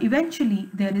 Eventually,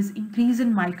 there is increase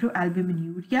in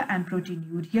microalbuminuria and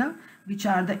proteinuria, which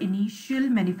are the initial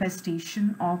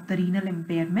manifestation of the renal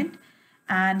impairment,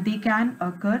 and they can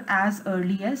occur as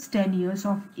early as 10 years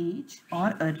of age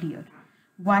or earlier,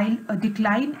 while a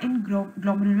decline in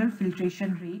glomerular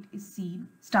filtration rate is seen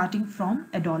starting from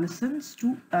adolescence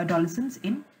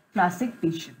in classic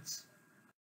patients.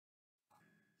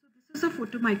 So this is a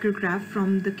photomicrograph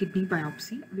from the kidney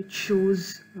biopsy, which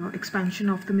shows expansion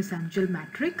of the mesangial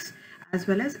matrix as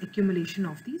well as accumulation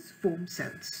of these foam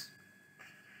cells.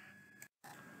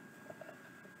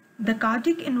 The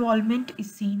cardiac involvement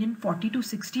is seen in 40 to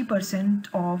 60%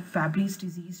 of Fabry's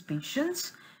disease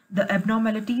patients. The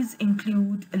abnormalities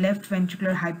include left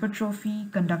ventricular hypertrophy,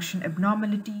 conduction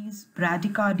abnormalities,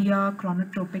 bradycardia,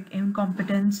 chronotropic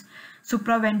incompetence,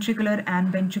 supraventricular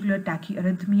and ventricular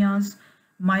tachyarrhythmias,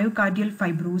 myocardial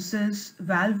fibrosis,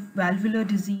 valvular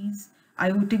disease,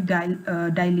 aortic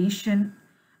dilation,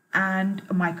 and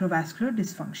microvascular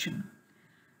dysfunction.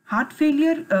 Heart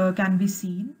failure can be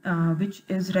seen, which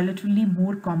is relatively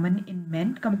more common in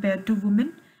men compared to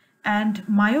women. And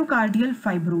myocardial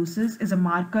fibrosis is a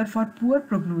marker for poor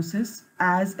prognosis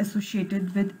as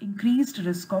associated with increased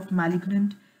risk of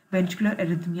malignant ventricular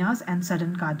arrhythmias and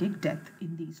sudden cardiac death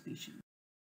in these patients.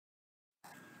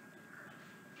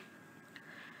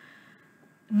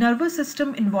 Nervous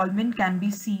system involvement can be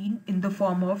seen in the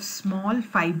form of small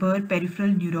fiber peripheral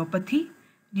neuropathy,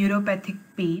 neuropathic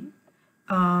pain.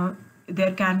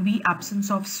 There can be absence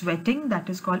of sweating, that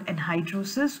is called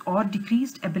anhidrosis, or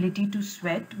decreased ability to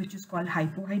sweat, which is called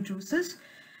hypohidrosis.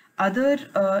 Other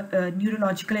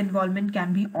neurological involvement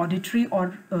can be auditory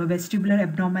or vestibular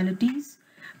abnormalities,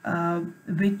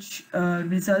 which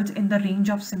results in the range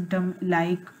of symptoms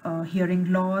like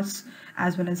hearing loss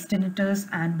as well as tinnitus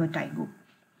and vertigo.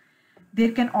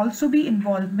 There can also be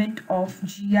involvement of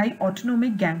GI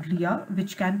autonomic ganglia,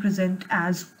 which can present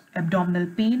as abdominal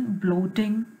pain,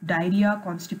 bloating, diarrhea,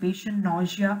 constipation,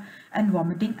 nausea, and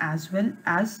vomiting, as well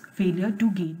as failure to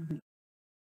gain weight.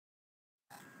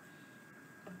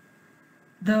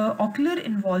 The ocular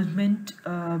involvement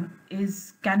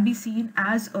can be seen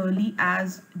as early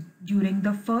as during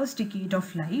the first decade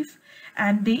of life,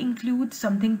 and they include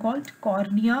something called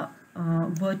cornea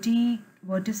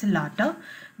verticillata,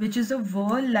 which is a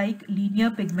whorl-like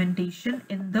linear pigmentation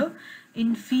in the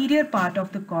inferior part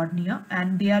of the cornea,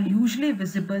 and they are usually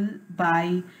visible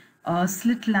by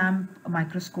slit lamp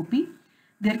microscopy.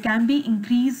 There can be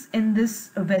increase in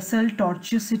this vessel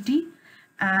tortuosity,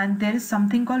 and there is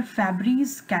something called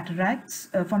Fabry's cataracts,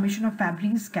 formation of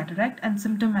Fabry's cataract, and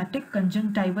symptomatic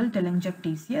conjunctival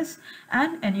telangiectasias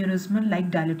and aneurysmal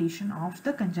like dilatation of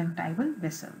the conjunctival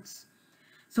vessels.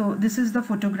 So this is the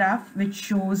photograph which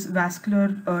shows vascular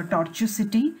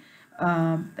tortuosity,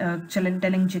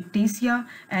 telangiectasia,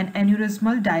 and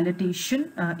aneurysmal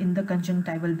dilatation in the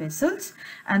conjunctival vessels.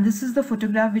 And this is the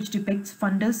photograph which depicts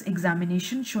fundus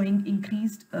examination showing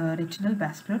increased retinal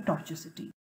vascular tortuosity.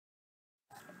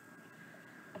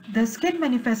 The skin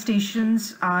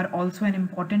manifestations are also an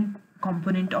important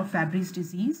component of Fabry's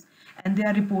disease, and they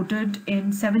are reported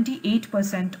in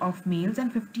 78% of males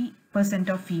and 50%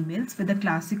 of females with a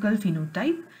classical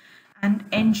phenotype. And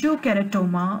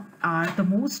angiokeratoma are the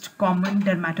most common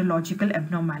dermatological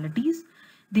abnormalities.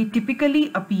 They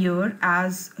typically appear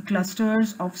as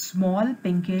clusters of small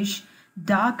pinkish,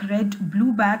 dark red,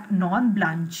 blue-back,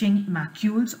 non-blanching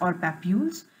macules or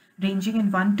papules ranging in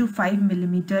 1 to 5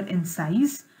 millimeter in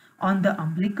size on the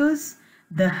umbilicus,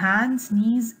 the hands,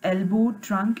 knees, elbow,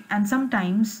 trunk, and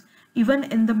sometimes even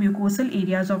in the mucosal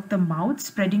areas of the mouth,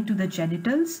 spreading to the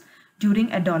genitals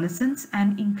during adolescence,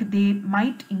 and they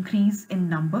might increase in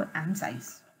number and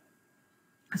size.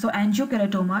 So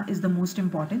angiokeratoma is the most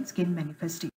important skin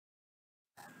manifestation.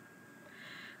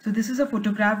 So this is a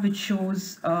photograph which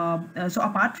shows, so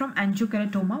apart from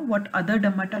angiokeratoma, what other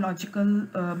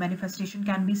dermatological manifestation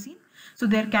can be seen? So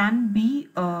there can be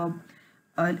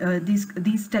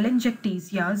these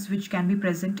telangiectasias which can be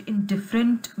present in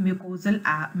different mucosal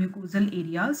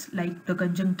areas like the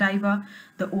conjunctiva,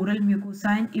 the oral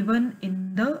mucosa, and even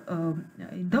in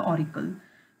the auricle.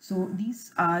 So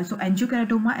these are, so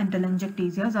angiokeratoma and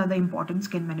telangiectasias are the important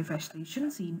skin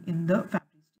manifestations seen in the Fabry's.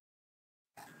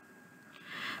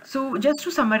 So just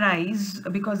to summarize,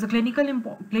 because the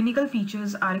clinical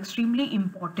features are extremely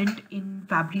important in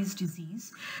Fabry's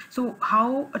disease. So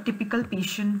how a typical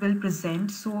patient will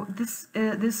present. So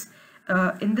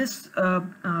in this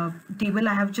table,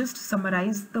 I have just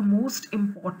summarized the most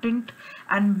important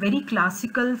and very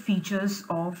classical features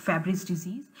of Fabry's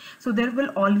disease. So there will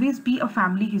always be a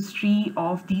family history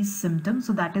of these symptoms.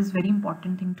 So that is very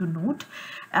important thing to note.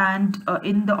 And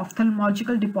in the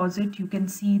ophthalmological deposit, you can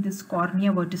see this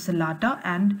cornea verticillata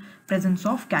and presence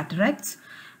of cataracts.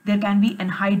 There can be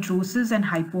anhidrosis and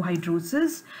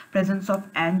hypohidrosis, presence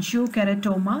of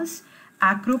angiokeratomas,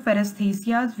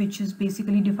 acroparesthesias, which is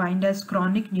basically defined as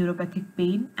chronic neuropathic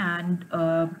pain, and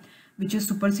which is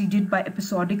superseded by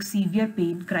episodic severe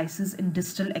pain crisis in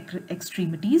distal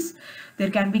extremities.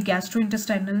 There can be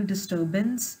gastrointestinal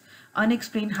disturbance,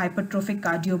 unexplained hypertrophic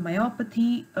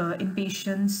cardiomyopathy in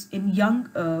patients, in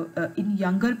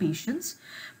younger patients,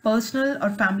 personal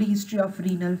or family history of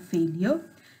renal failure,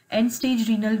 end-stage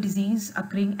renal disease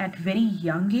occurring at very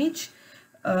young age,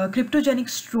 cryptogenic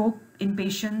stroke in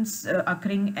patients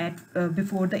occurring at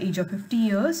before the age of 50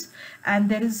 years, and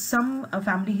there is some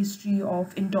family history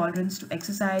of intolerance to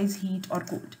exercise, heat or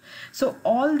cold. So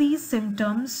all these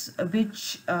symptoms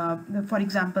which, for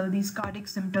example, these cardiac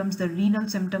symptoms, the renal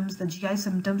symptoms, the GI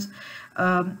symptoms,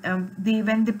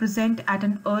 when they present at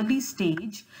an early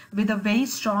stage with a very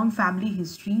strong family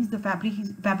histories, the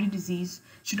Fabry disease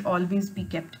should always be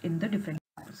kept in the different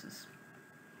diagnosis.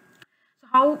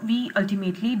 How we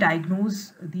ultimately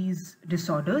diagnose these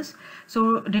disorders.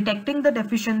 So detecting the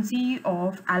deficiency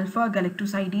of alpha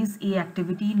galactosidase A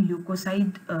activity in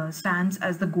leukocyte stands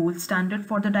as the gold standard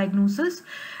for the diagnosis.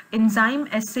 Enzyme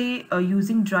assay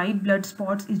using dried blood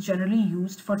spots is generally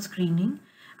used for screening,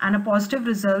 and a positive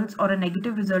result or a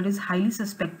negative result is highly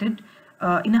suspected,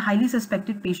 in a highly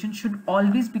suspected patient should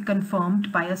always be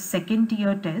confirmed by a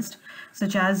second-tier test,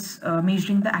 such as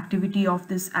measuring the activity of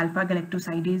this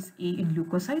alpha-galactosidase A in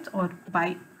leukocytes, or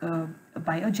by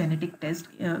a genetic test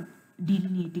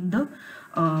delineating the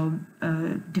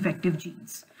defective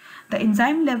genes. The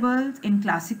enzyme levels in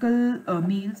classical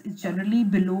males is generally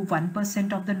below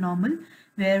 1% of the normal,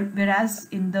 whereas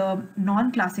in the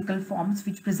non-classical forms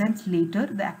which presents later,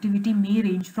 the activity may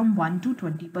range from 1 to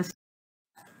 20%.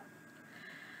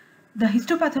 The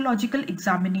histopathological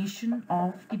examination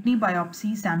of kidney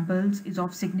biopsy samples is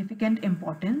of significant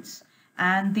importance,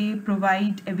 and they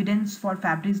provide evidence for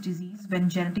Fabry's disease when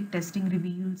genetic testing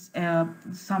reveals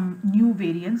some new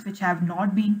variants which have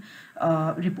not been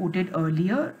reported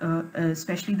earlier,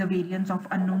 especially the variants of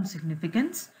unknown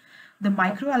significance. The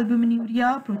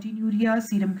microalbuminuria, proteinuria,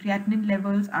 serum creatinine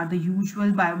levels are the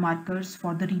usual biomarkers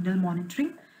for the renal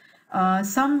monitoring.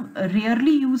 Some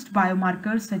rarely used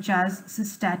biomarkers such as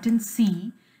cystatin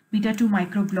C, beta-2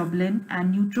 microglobulin,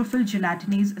 and neutrophil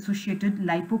gelatinase associated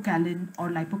lipocalin or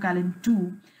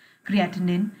lipocalin-2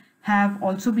 creatinine have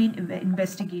also been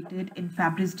investigated in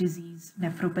Fabry's disease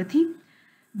nephropathy.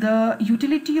 The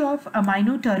utility of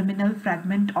amino terminal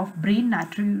fragment of brain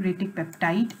natriuretic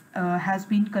peptide has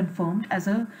been confirmed as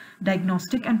a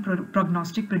diagnostic and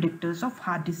prognostic predictors of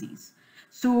heart disease.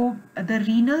 So the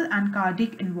renal and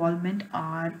cardiac involvement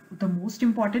are the most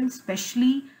important,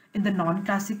 especially in the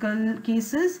non-classical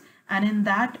cases, and in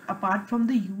that, apart from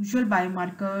the usual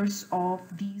biomarkers of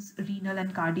these renal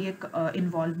and cardiac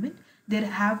involvement, there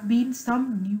have been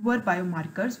some newer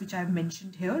biomarkers which I have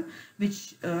mentioned here,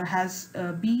 which has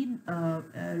been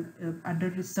under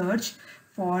research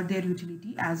for their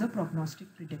utility as a prognostic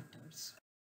predictors.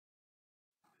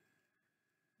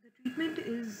 The treatment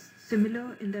is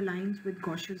similar in the lines with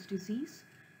Gaucher's disease.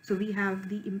 So we have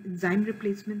the enzyme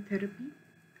replacement therapy,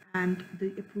 and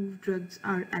the approved drugs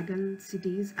are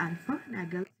agalsidase alpha and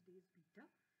agalsidase beta.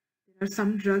 There are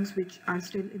some drugs which are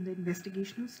still in the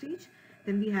investigational stage.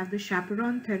 Then we have the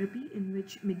chaperone therapy, in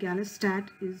which migalastat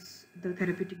is the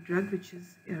therapeutic drug which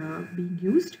is being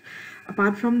used.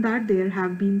 Apart from that, there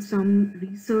have been some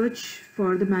research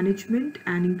for the management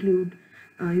and include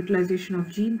utilization of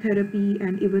gene therapy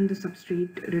and even the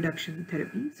substrate reduction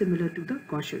therapy, similar to the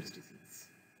Gaucher's disease.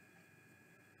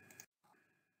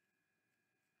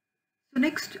 So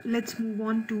next, let's move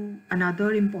on to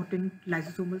another important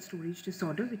lysosomal storage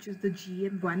disorder, which is the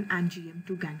GM1 and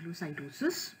GM2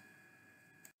 gangliosidosis.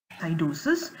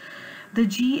 The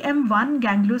GM1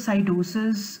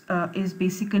 gangliosidosis is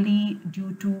basically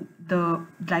due to the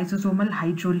lysosomal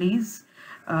hydrolase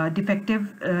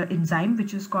defective enzyme,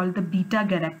 which is called the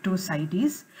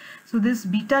beta-galactosidase. So this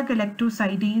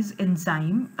beta-galactosidase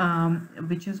enzyme,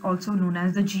 which is also known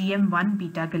as the GM1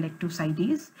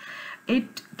 beta-galactosidase,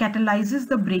 it catalyzes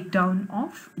the breakdown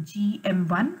of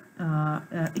GM1.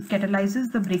 It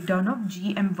catalyzes the breakdown of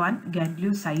GM1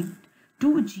 ganglioside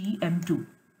to GM2.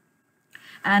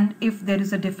 And if there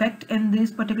is a defect in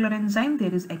this particular enzyme,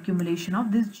 there is accumulation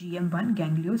of this GM1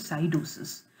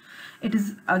 gangliosidosis. It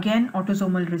is again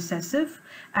autosomal recessive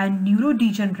and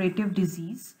neurodegenerative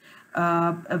disease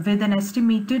with an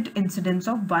estimated incidence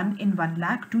of 1 in 1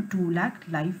 lakh to 2 lakh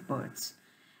live births.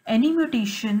 Any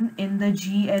mutation in the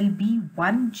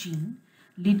GLB1 gene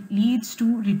leads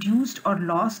to reduced or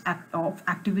loss of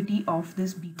activity of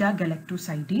this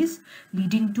beta-galactosidase,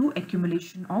 leading to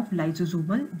accumulation of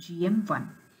lysosomal GM1.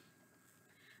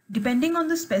 Depending on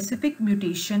the specific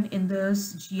mutation in the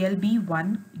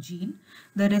GLB1 gene,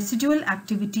 the residual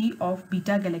activity of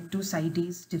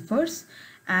beta-galactosidase differs,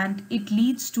 and it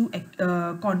leads to a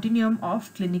continuum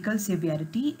of clinical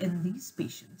severity in these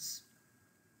patients.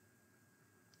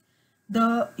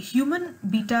 The human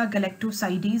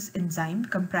beta-galactosidase enzyme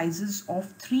comprises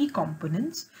of 3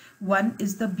 components. One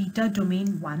is the beta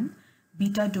domain 1,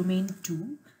 beta domain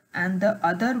 2, and the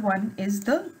other one is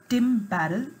the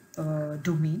TIM-barrel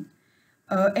domain.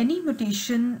 Any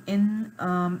mutation in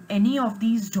any of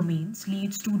these domains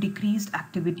leads to decreased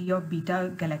activity of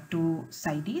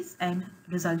beta-galactosidase and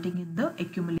resulting in the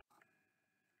accumulation.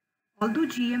 Although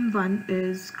GM1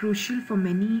 is crucial for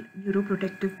many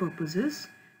neuroprotective purposes,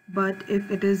 but if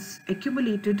it is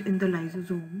accumulated in the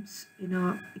lysosomes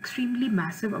in extremely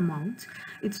massive amounts,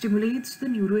 it stimulates the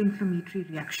neuroinflammatory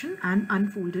reaction and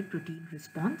unfolded protein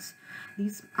response.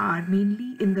 These are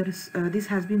mainly in the this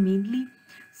has been mainly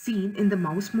seen in the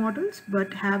mouse models,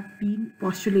 but have been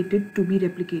postulated to be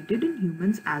replicated in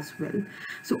humans as well.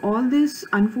 So all this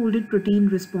unfolded protein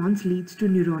response leads to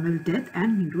neuronal death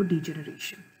and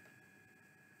neurodegeneration.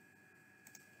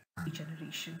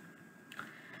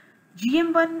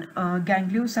 GM1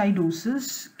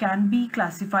 gangliosidosis can be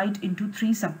classified into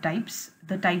three subtypes.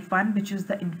 The type 1, which is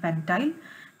the infantile,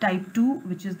 type 2,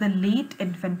 which is the late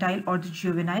infantile or the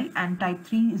juvenile, and type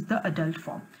 3 is the adult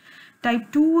form.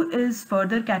 Type 2 is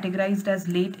further categorized as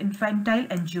late infantile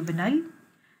and juvenile,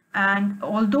 and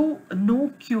although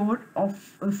no cure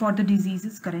for the disease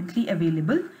is currently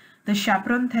available, the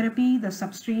chaperone therapy, the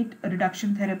substrate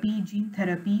reduction therapy, gene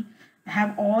therapy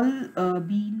have all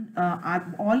are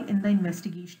all in the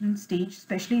investigational stage,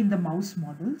 especially in the mouse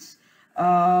models.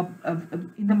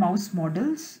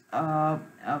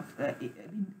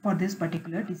 For this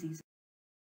particular disease.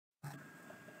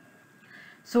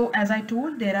 So as I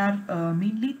told, there are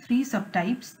mainly three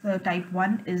subtypes. The type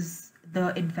 1 is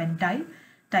the infantile,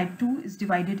 type 2 is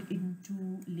divided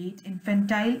into late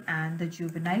infantile and the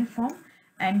juvenile form,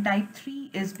 and type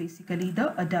 3 is basically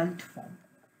the adult form.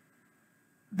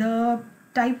 The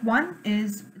type 1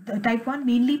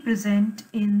 mainly present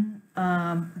in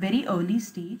very early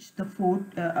stage,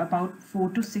 about 4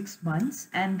 to 6 months,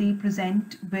 and they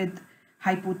present with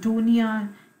hypotonia,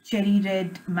 cherry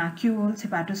red macules,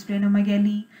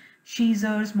 hepatosplenomegaly,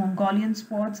 Scheizers, Mongolian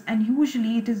spots, and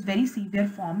usually it is very severe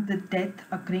form with death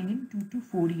occurring in 2 to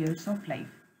 4 years of life.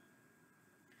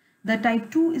 The type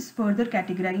 2 is further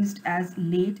categorized as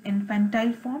late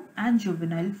infantile form and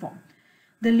juvenile form.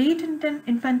 The late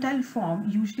infantile form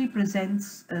usually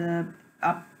presents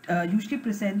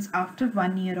after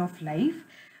 1 year of life.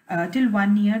 Till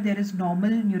 1 year there is normal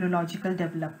neurological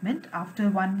development. After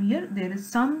 1 year there is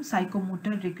some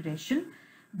psychomotor regression.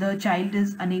 The child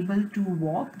is unable to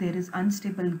walk, there is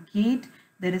unstable gait,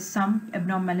 there is some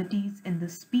abnormalities in the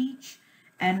speech,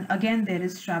 and again there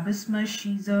is strabismus,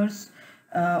 Scheizers,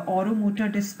 oromotor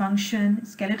dysfunction,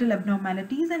 skeletal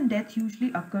abnormalities, and death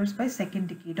usually occurs by second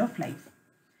decade of life.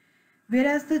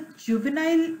 Whereas the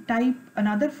juvenile type,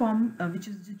 another form which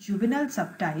is the juvenile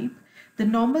subtype, the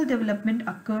normal development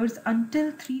occurs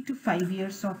until 3 to 5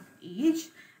 years of age,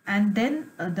 and then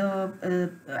the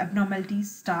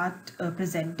abnormalities start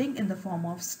presenting in the form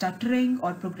of stuttering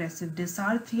or progressive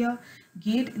dysarthria,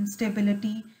 gait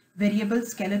instability, variable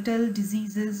skeletal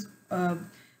diseases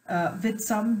with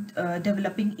some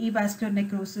developing avascular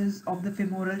necrosis of the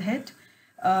femoral head.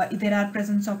 There are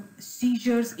presence of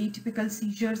seizures, atypical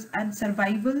seizures, and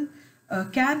survival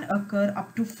can occur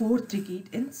up to 4th decade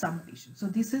in some patients. So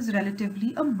this is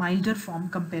relatively a milder form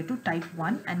compared to type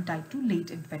 1 and type 2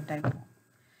 late infantile form.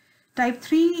 Type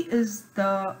 3 is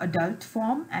the adult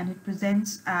form, and it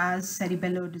presents as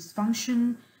cerebellar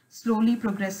dysfunction, slowly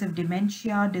progressive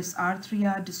dementia,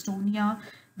 dysarthria, dystonia.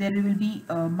 There will be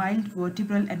mild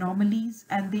vertebral anomalies,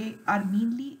 and they are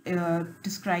mainly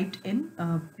described in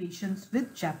patients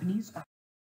with Japanese.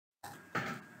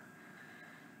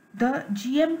 The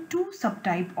GM2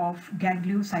 subtype of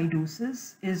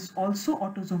gangliosidosis is also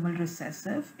autosomal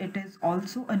recessive. It is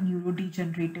also a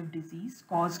neurodegenerative disease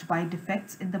caused by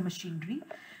defects in the machinery,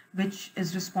 which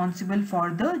is responsible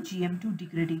for the GM2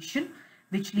 degradation,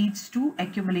 which leads to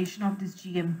accumulation of this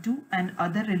GM2 and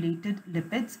other related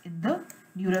lipids in the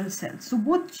neural cells. So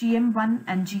both GM1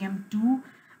 and GM2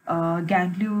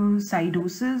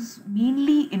 gangliosidosis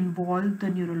mainly involve the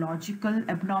neurological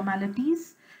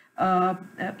abnormalities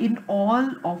in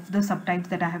all of the subtypes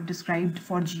that I have described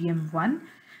for GM1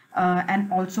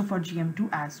 and also for GM2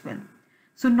 as well.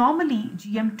 So normally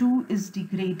GM2 is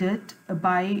degraded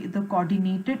by the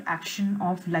coordinated action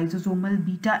of lysosomal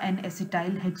beta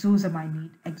N-acetyl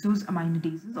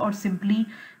hexosaminidases, or simply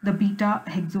the beta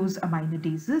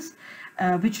hexosaminidases,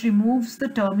 which removes the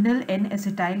terminal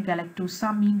N-acetyl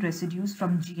galactosamine residues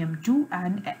from GM2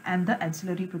 and the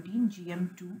ancillary protein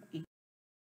GM2A.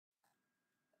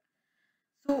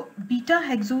 So beta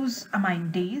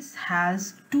hexosaminidase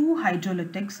has two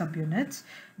hydrolytic subunits,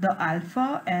 the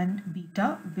alpha and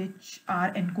beta, which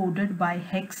are encoded by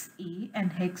hex A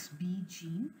and hex B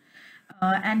gene,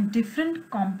 and different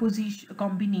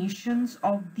combinations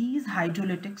of these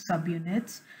hydrolytic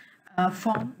subunits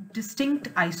form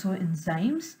distinct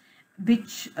isoenzymes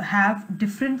which have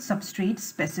different substrate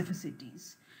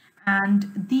specificities.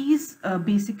 And these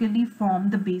basically form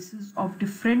the basis of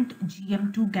different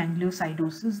GM2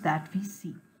 gangliosidosis that we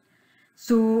see.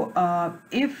 So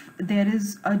if there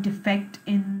is a defect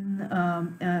in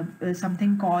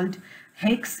something called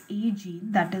hex A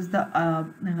gene, that is the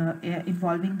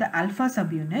involving the alpha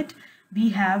subunit, we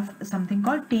have something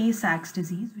called Tay-Sachs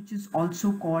disease, which is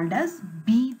also called as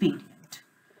B variant.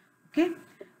 Okay,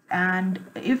 and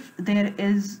if there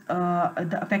is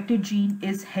the affected gene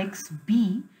is hex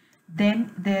B,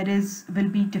 then will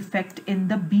be defect in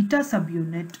the beta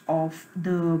subunit of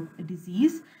the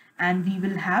disease, and we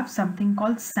will have something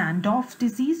called Sandoff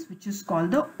disease, which is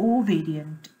called the O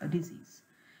variant disease.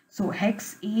 So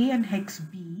hex A and hex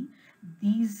B,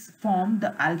 these form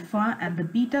the alpha and the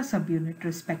beta subunit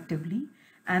respectively,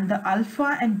 and the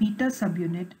alpha and beta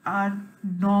subunit are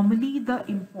normally the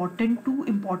two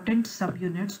important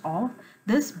subunits of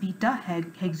this beta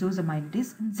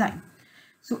hexosaminidase enzyme.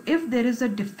 So if there is a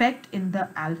defect in the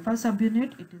alpha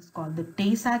subunit, it is called the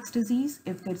Tay-Sachs disease.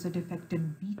 If there is a defect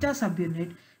in beta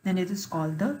subunit, then it is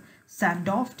called the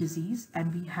Sandoff disease.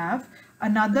 And we have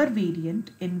another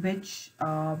variant in which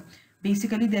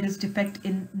basically there is defect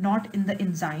in not in the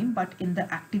enzyme but in the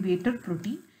activator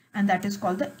protein, and that is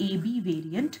called the AB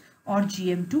variant or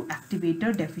GM2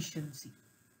 activator deficiency.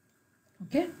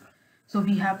 Okay. So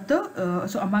we have the,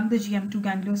 so among the GM2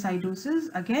 gangliosidosis,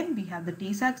 again, we have the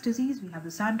Tay-Sachs disease, we have the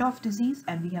Sandoff disease,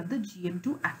 and we have the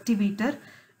GM2 activator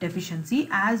deficiency,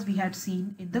 as we had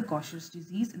seen in the Gaucher's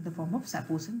disease in the form of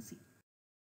saposin C.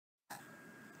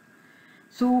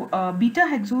 So beta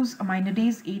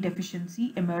hexosaminidase A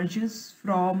deficiency emerges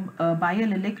from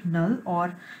biallelic null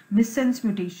or missense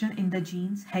mutation in the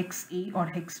genes hex A or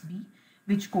hex B,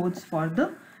 which codes for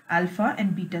the alpha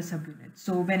and beta subunit.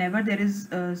 So whenever there is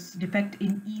a defect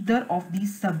in either of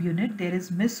these subunit, there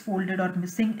is misfolded or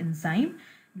missing enzyme,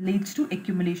 leads to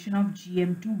accumulation of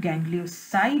GM2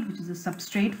 ganglioside, which is a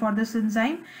substrate for this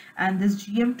enzyme, and this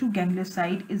GM2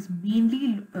 ganglioside is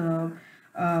mainly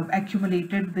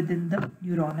accumulated within the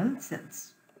neuronal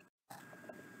cells.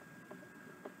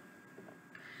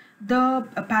 The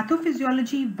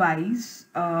pathophysiology wise,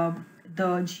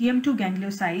 the GM2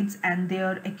 gangliosides and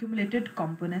their accumulated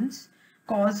components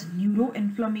cause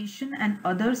neuroinflammation and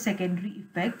other secondary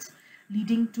effects,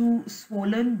 leading to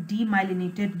swollen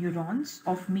demyelinated neurons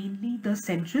of mainly the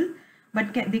central,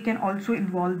 but they can also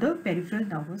involve the peripheral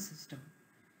nervous system.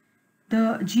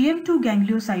 The GM2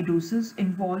 gangliosidosis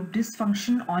involve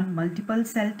dysfunction on multiple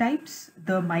cell types,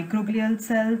 the microglial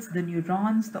cells, the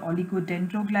neurons, the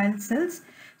oligodendroglial cells.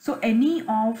 So any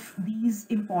of these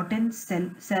important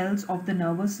cells of the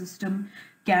nervous system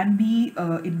can be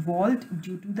involved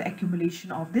due to the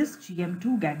accumulation of this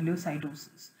GM2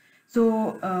 gangliosidosis.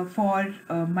 So for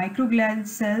microglial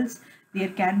cells, there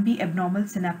can be abnormal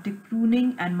synaptic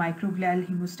pruning and microglial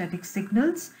hemostatic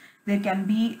signals. There can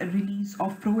be a release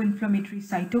of pro-inflammatory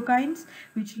cytokines,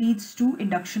 which leads to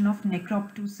induction of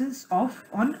necroptosis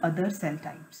on other cell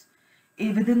types.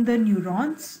 Within the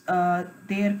neurons,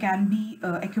 there can be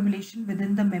accumulation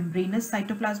within the membranous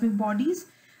cytoplasmic bodies.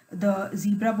 The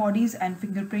zebra bodies and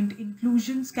fingerprint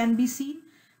inclusions can be seen.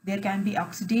 There can be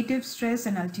oxidative stress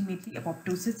and ultimately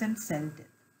apoptosis and cell death.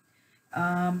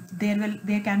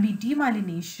 There can be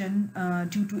demyelination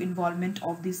due to involvement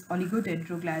of these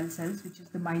oligodendroglial cells, which is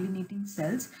the myelinating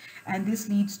cells, and this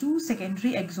leads to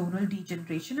secondary axonal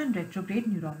degeneration and retrograde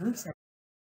neuronal cells.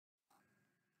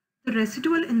 The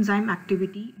residual enzyme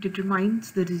activity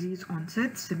determines the disease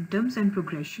onset, symptoms, and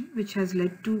progression, which has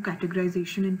led to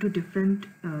categorization into different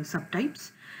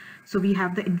subtypes. So we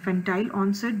have the infantile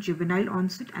onset, juvenile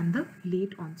onset, and the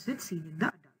late onset seen in the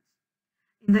adults.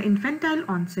 In the infantile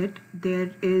onset,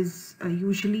 there is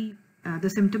usually the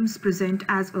symptoms present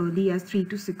as early as 3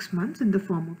 to 6 months in the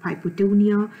form of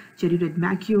hypotonia, cherry red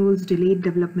macules, delayed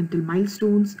developmental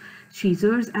milestones,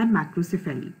 seizures, and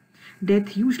macrocephaly.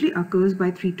 Death usually occurs by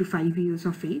 3 to 5 years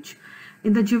of age.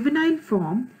 In the juvenile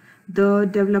form, the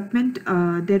development,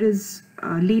 there is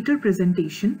later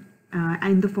presentation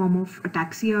in the form of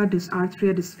ataxia,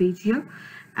 dysarthria, dysphagia,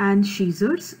 and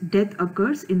seizures. Death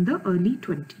occurs in the early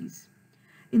 20s.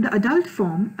 In the adult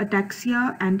form,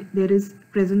 ataxia, and there is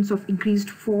presence of increased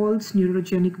falls,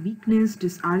 neurogenic weakness,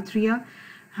 dysarthria.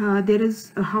 There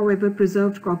is, however,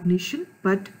 preserved cognition,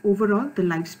 but overall the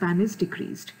lifespan is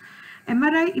decreased.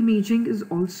 MRI imaging is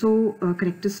also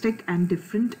characteristic and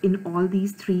different in all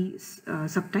these three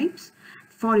subtypes.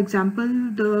 For example,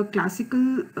 the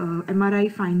classical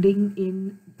MRI finding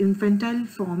in infantile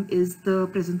form is the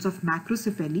presence of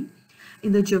macrocephaly.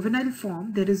 In the juvenile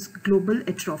form, there is global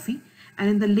atrophy, and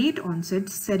in the late onset,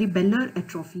 cerebellar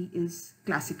atrophy is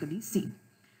classically seen.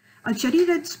 A cherry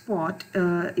red spot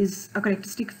is a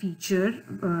characteristic feature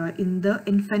in the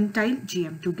infantile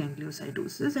GM2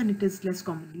 gangliosidosis, and it is less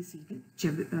commonly seen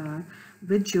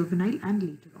with juvenile and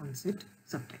later onset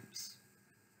subtypes.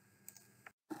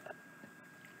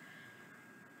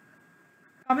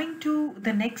 Coming to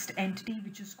the next entity,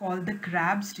 which is called the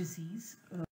Krabs disease,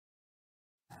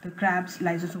 the Krabs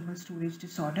lysosomal storage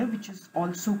disorder, which is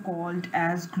also called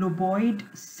as globoid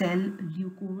cell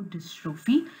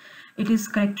leukodystrophy. It is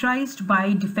characterized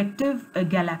by defective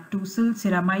galactosyl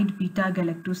ceramide beta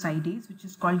galactosidase, which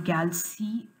is called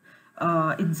GALC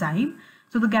enzyme.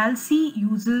 So the GALC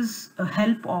uses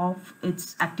help of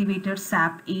its activator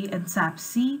SAP-A and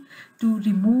SAP-C to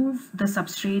remove the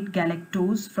substrate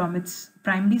galactose from its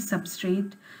primary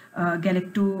substrate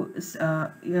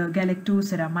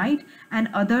galactoceramide and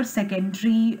other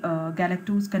secondary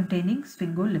galactose containing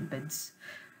sphingolipids.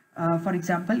 For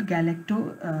example,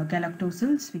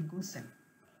 galactosyl sphingosine.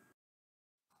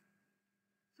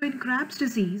 So in Crab's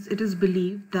disease, it is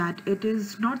believed that it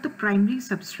is not the primary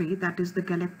substrate, that is the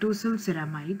galactosyl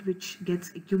ceramide, which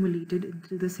gets accumulated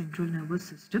into the central nervous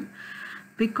system,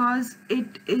 because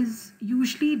it is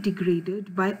usually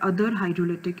degraded by other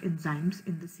hydrolytic enzymes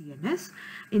in the CNS.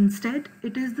 Instead,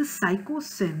 it is the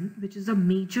psychosin, which is a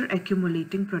major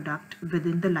accumulating product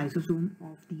within the lysosome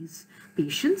of these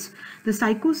patients. The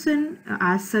psychosin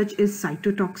as such is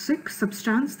cytotoxic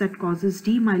substance that causes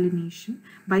demyelination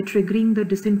by triggering the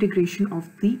disintegration of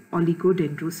the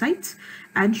oligodendrocytes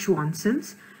and Schwann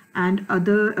cells and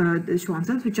other the Schwann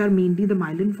cells, which are mainly the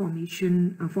myelin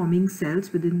forming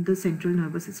cells within the central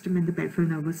nervous system and the peripheral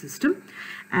nervous system,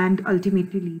 and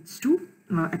ultimately leads to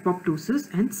apoptosis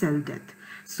and cell death.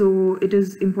 So it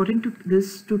is important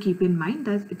to keep in mind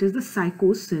that it is the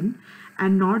psychosin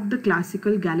and not the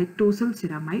classical galactosyl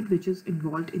ceramide which is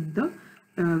involved in the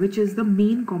which is the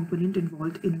main component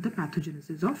involved in the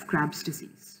pathogenesis of Crab's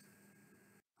disease.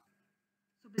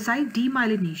 Besides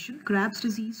demyelination, Crab's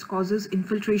disease causes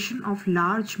infiltration of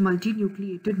large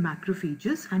multinucleated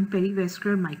macrophages and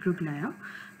perivascular microglia,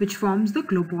 which forms the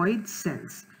globoid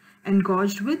cells,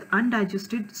 engorged with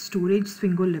undigested storage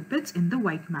sphingolipids in the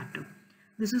white matter.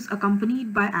 This is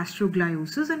accompanied by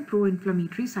astrogliosis and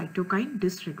pro-inflammatory cytokine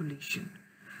dysregulation.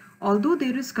 Although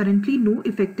there is currently no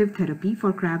effective therapy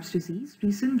for Crab's disease,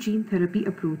 recent gene therapy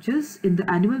approaches in the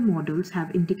animal models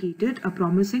have indicated a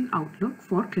promising outlook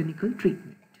for clinical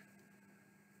treatment.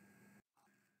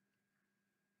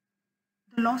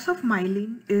 The loss of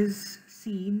myelin is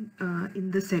seen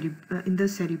in the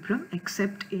cerebrum,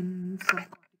 except in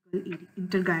subcortical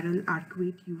intergyral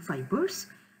arcuate U fibers.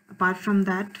 Apart from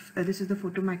that, this is the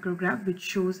photomicrograph which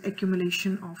shows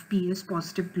accumulation of PS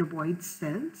positive globoid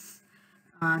cells.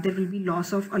 There will be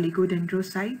loss of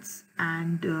oligodendrocytes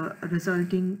and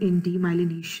resulting in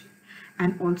demyelination,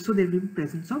 and also there will be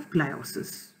presence of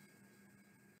gliosis.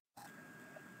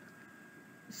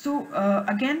 So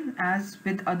again, as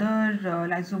with other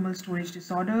lysosomal storage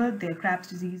disorder, the Crab's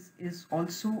disease is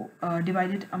also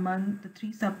divided among the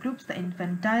three subgroups: the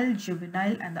infantile,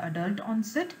 juvenile, and the adult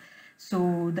onset.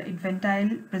 So the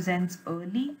infantile presents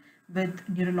early with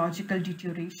neurological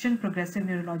deterioration, progressive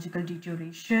neurological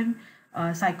deterioration,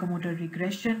 psychomotor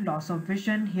regression, loss of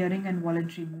vision, hearing, and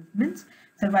voluntary movements.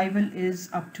 Survival is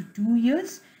up to 2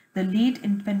 years. The late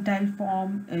infantile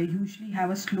form usually have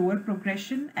a slower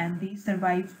progression and they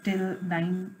survive till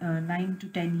 9 to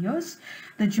 10 years.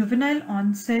 The juvenile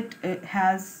onset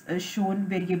has shown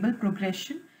variable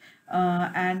progression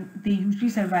and they usually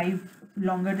survive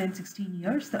longer than 16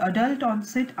 years. The adult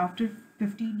onset, after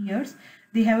 15 years,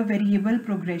 they have a variable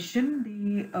progression.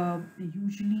 They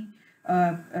usually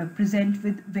present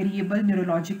with variable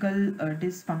neurological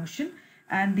dysfunction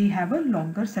and they have a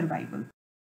longer survival.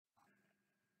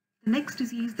 The next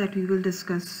disease that we will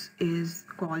discuss is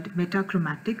called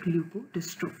metachromatic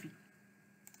leukodystrophy.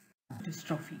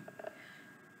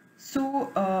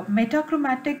 So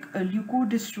metachromatic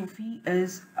leukodystrophy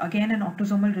is again an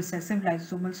autosomal recessive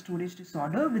lysosomal storage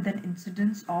disorder with an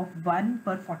incidence of 1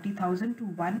 per 40,000 to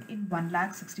 1 in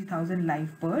 1,60,000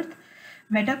 live birth.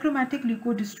 Metachromatic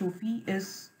leukodystrophy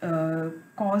is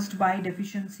caused by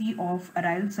deficiency of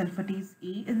aryl sulfatase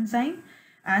A enzyme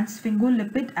and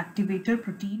sphingolipid activator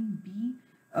protein B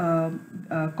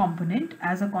component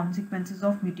as a consequences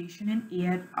of mutation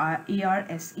in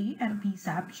ARSA and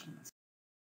PSAP genes.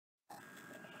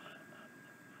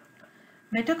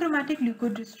 Metachromatic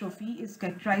leukodystrophy is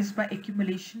characterized by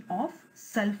accumulation of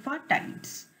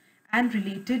sulfatides and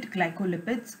related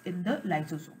glycolipids in the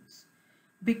lysosomes.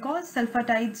 Because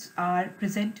sulfatides are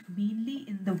present mainly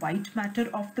in the white matter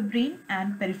of the brain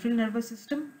and peripheral nervous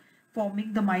system,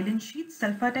 forming the myelin sheath,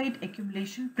 sulfatide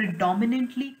accumulation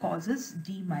predominantly causes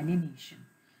demyelination.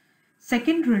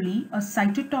 Secondarily, a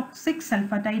cytotoxic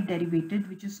sulfatide derivative,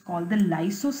 which is called the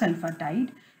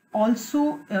lysosulfatide,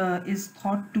 also is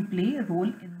thought to play a role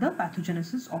in the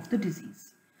pathogenesis of the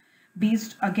disease.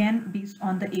 Based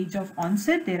on the age of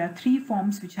onset, there are three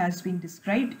forms which has been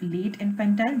described: late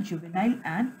infantile, juvenile,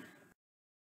 and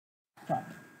form.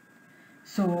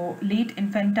 So late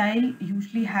infantile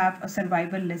usually have a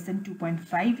survival less than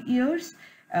 2.5 years,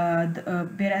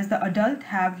 whereas the adult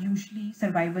have usually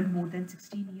survival more than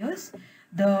 16 years.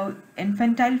 The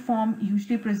infantile form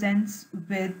usually presents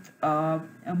with a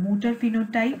motor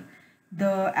phenotype,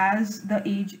 as the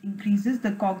age increases,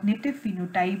 the cognitive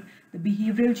phenotype, the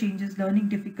behavioral changes, learning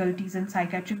difficulties, and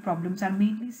psychiatric problems are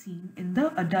mainly seen in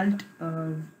the adult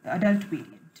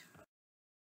variant.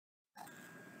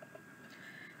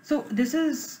 So this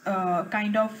is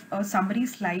kind of a summary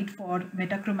slide for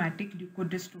metachromatic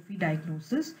leukodystrophy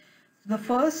diagnosis. The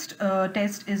first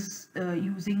test is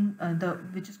using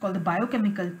which is called the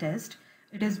biochemical test.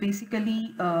 It is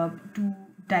basically to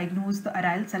diagnose the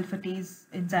aryl sulfatase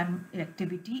enzyme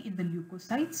activity in the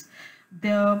leukocytes.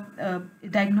 The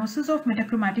diagnosis of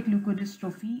metachromatic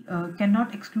leukodystrophy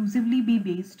cannot exclusively be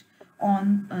based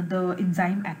on the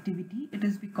enzyme activity. It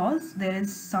is because there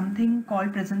is something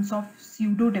called presence of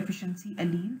pseudo deficiency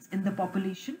alleles in the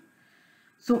population.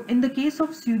 So in the case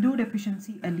of pseudo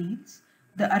deficiency alleles,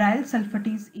 the aryl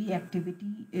sulfatase A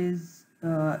activity is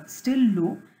still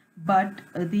low, but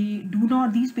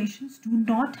these patients do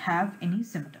not have any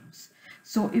symptoms.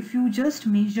 So if you just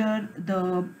measure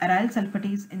the aryl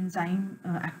sulfatase enzyme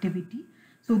activity,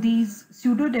 so these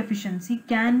pseudo deficiency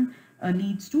can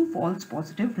leads to false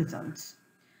positive results.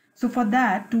 So for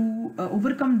that, to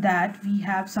overcome that, we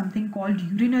have something called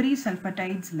urinary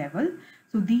sulfatides level.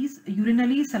 So these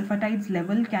urinary sulfatides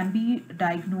level can be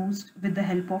diagnosed with the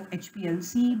help of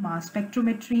HPLC, mass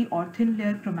spectrometry, or thin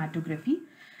layer chromatography.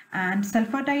 And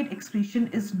sulfatide excretion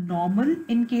is normal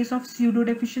in case of pseudo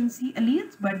deficiency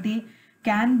alleles, but they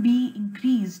can be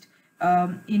increased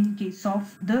in case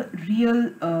of the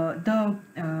real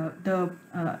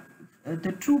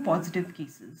the true positive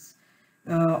cases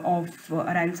of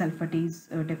aryl sulfatase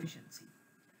deficiency.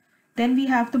 Then we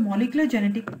have the molecular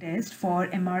genetic test for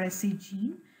MRSA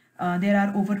gene. There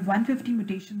are over 150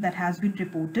 mutations that has been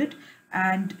reported,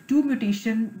 and 2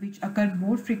 mutations which occur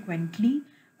more frequently,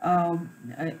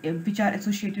 which are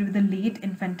associated with the late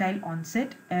infantile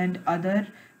onset, and other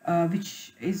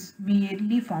which is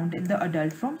mainly found in the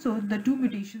adult form. So the 2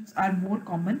 mutations are more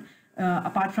common.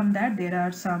 Apart from that, there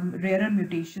are some rarer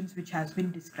mutations which has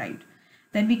been described.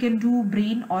 Then we can do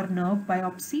brain or nerve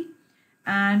biopsy.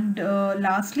 And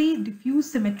lastly, diffuse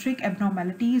symmetric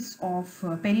abnormalities of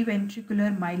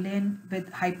periventricular myelin with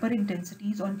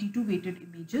hyperintensities on T2 weighted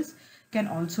images can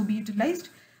also be utilized.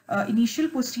 Initial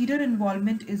posterior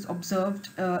involvement is observed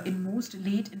in most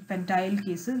late infantile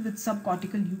cases with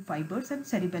subcortical U fibers, and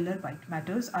cerebellar white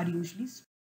matters are usually.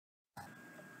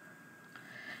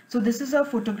 So this is a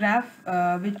photograph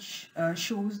which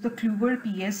shows the Kluver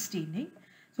PS staining.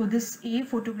 So this A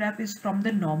photograph is from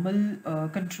the normal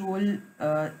control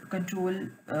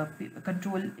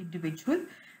individual,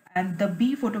 and the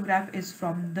B photograph is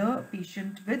from the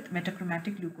patient with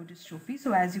metachromatic leukodystrophy.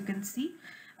 So as you can see,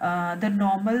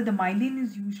 the myelin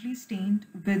is usually stained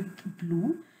with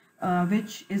blue,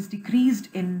 which is decreased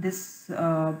in this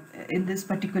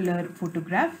particular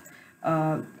photograph.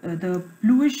 The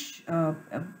bluish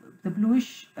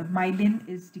myelin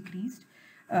is decreased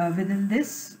within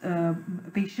this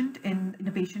patient, in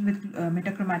a patient with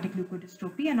metachromatic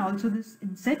leukodystrophy, and also this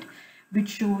inset which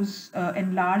shows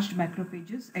enlarged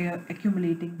macrophages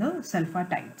accumulating the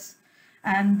sulfatides.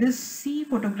 And this C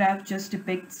photograph just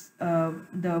depicts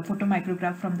the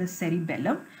photomicrograph from the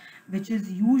cerebellum, which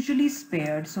is usually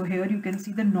spared. So here you can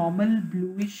see the normal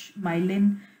bluish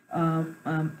myelin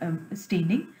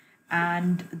staining,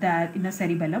 and that in a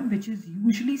cerebellum, which is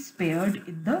usually spared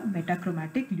in the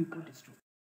metachromatic leukodystrophy.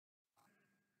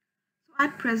 So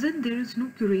at present, there is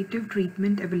no curative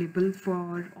treatment available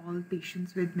for all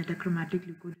patients with metachromatic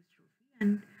leukodystrophy,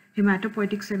 and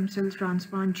hematopoietic stem cell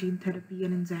transplant, gene therapy,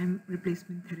 and enzyme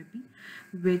replacement therapy,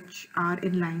 which are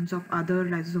in lines of other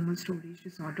lysosomal storage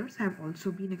disorders, have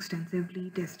also been extensively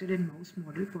tested in mouse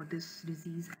model for this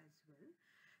disease as well.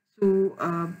 So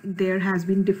there has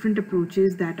been different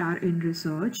approaches that are in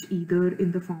research, either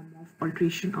in the form of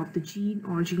alteration of the gene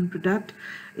or gene product,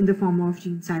 in the form of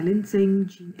gene silencing,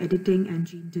 gene editing, and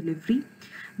gene delivery.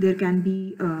 There can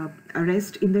be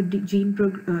arrest in the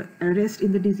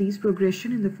disease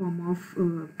progression in the form of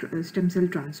stem cell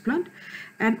transplant,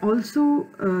 and also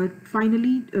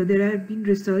finally there have been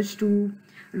research to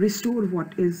restore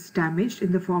what is damaged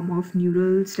in the form of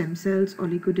neural stem cells,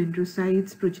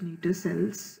 oligodendrocytes, progenitor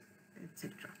cells,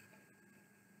 etc.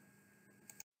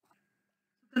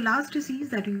 The last disease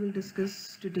that we will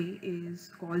discuss today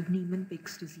is called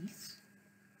Niemann-Pick's disease.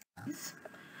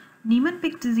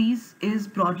 Niemann-Pick disease is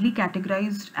broadly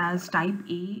categorized as type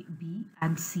A, B,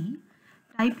 and C.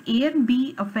 Type A and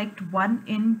B affect 1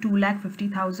 in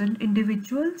 250,000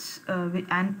 individuals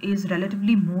and is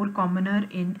relatively more commoner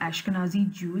in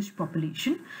Ashkenazi Jewish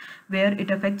population, where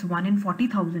it affects 1 in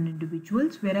 40,000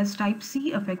 individuals, whereas type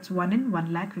C affects 1 in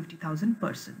 150,000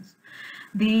 persons.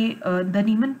 The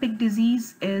Niemann-Pick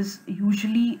disease is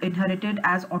usually inherited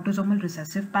as autosomal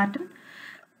recessive pattern.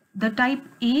 The type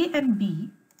A and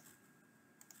B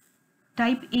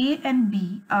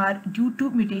are due to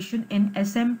mutation in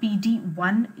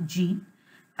SMPD1 gene,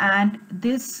 and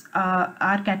this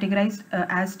are categorized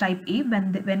as type A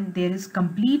when there is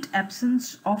complete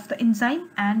absence of the enzyme,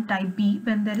 and type B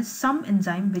when there is some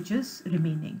enzyme which is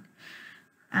remaining.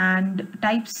 And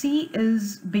type C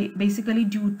is basically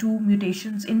due to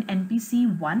mutations in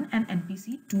NPC1 and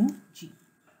NPC2 gene.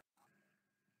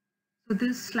 So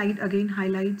this slide again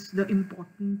highlights the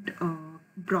important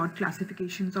broad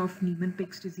classifications of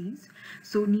Niemann-Pick's disease.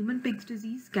 So Niemann-Pick's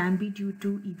disease can be due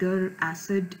to either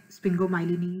acid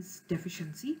sphingomyelinase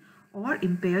deficiency or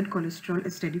impaired cholesterol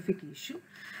esterification.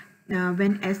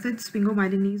 When acid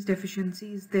sphingomyelinase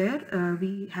deficiency is there,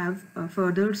 we have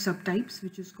further subtypes,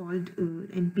 which is called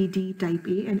NPD type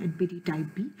A and NPD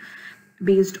type B,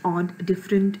 based on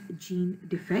different gene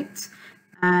defects.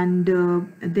 And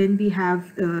then we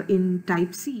have in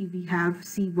type C, we have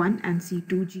C1 and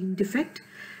C2 gene defect,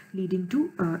 leading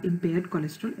to impaired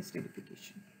cholesterol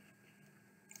esterification.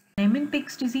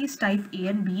 Niemann-Pick's disease type A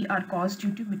and B are caused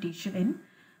due to mutation in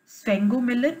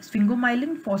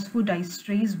sphingomyelin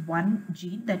phosphodiesterase 1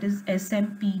 gene, that is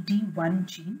SMPD1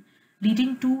 gene,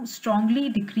 leading to strongly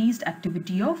decreased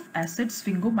activity of acid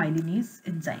sphingomyelinase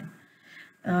enzyme.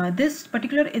 This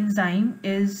particular enzyme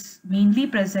is mainly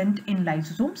present in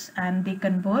lysosomes, and they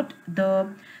convert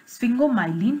the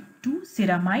sphingomyelin to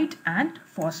ceramide and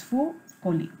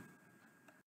phosphocholine.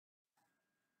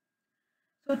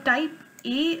 So type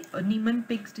A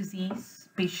Niemann-Pick's disease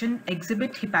patient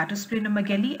exhibit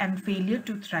hepatosplenomegaly and failure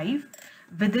to thrive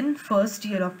within first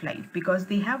year of life because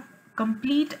they have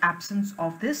complete absence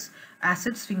of this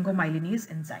acid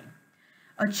sphingomyelinase enzyme.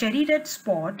 A cherry red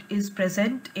spot is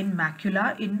present in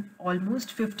macula in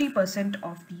almost 50%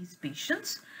 of these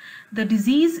patients. The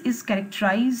disease is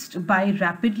characterized by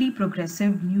rapidly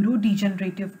progressive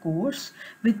neurodegenerative course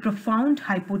with profound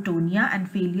hypotonia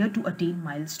and failure to attain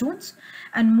milestones,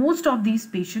 and most of these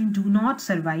patients do not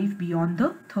survive beyond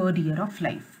the third year of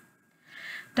life.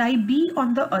 Type B,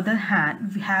 on the other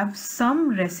hand, we have some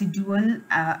residual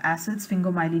acid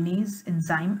sphingomyelinase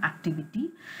enzyme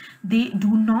activity. They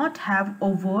do not have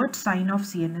overt sign of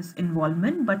CNS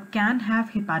involvement but can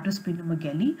have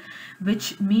hepatosplenomegaly,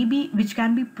 which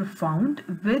can be profound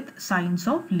with signs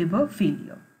of liver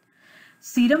failure.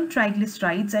 Serum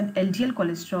triglycerides and LDL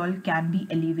cholesterol can be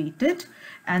elevated,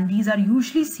 and these are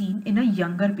usually seen in a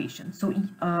younger patient. So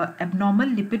abnormal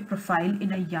lipid profile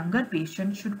in a younger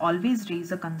patient should always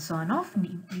raise a concern of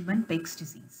Niemann-Pick's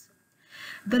disease.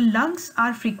 The lungs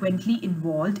are frequently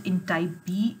involved in type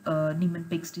B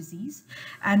Niemann-Pick's disease,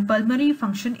 and pulmonary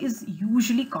function is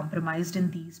usually compromised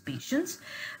in these patients.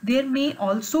 There may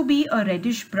also be a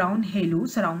reddish-brown halo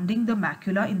surrounding the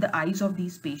macula in the eyes of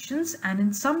these patients, and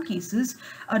in some cases,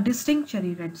 a distinct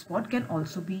cherry red spot can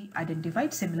also be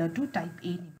identified, similar to type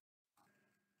A.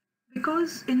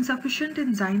 Because insufficient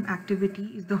enzyme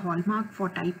activity is the hallmark for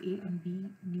type A and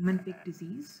B Niemann-Pick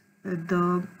disease,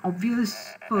 the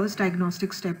obvious first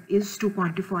diagnostic step is to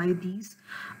quantify these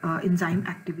enzyme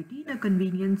activity in a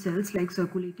convenient cells like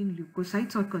circulating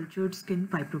leukocytes or cultured skin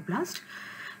fibroblast.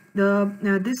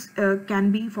 This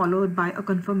can be followed by a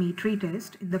confirmatory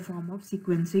test in the form of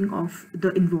sequencing of the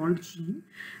involved gene,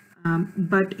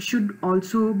 but should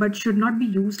not be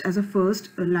used as a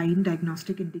first line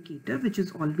diagnostic indicator, which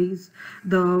is always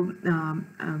the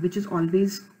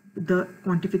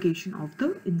quantification of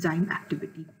the enzyme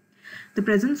activity. The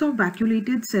presence of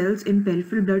vacuolated cells in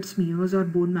peripheral blood smears or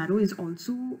bone marrow is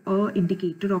also an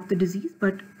indicator of the disease,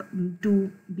 but to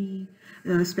be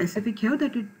specific here,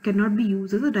 that it cannot be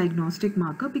used as a diagnostic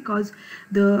marker because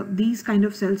these kind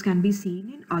of cells can be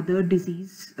seen in other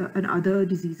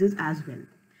diseases as well.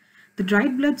 The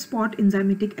dried blood spot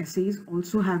enzymatic assays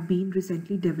also have been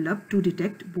recently developed to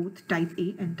detect both type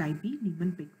A and type B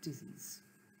Niemann-Pick disease.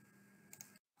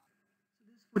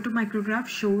 Photomicrograph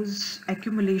shows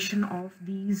accumulation of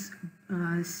these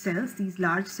cells, these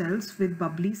large cells with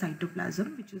bubbly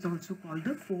cytoplasm, which is also called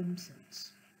the foam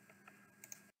cells.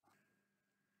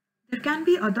 There can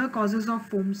be other causes of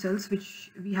foam cells which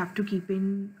we have to keep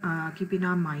in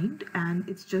our mind, and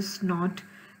it's just not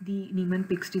the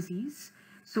Niemann-Pick's disease.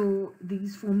 So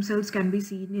these foam cells can be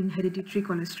seen in hereditary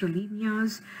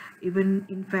cholesterolemias, even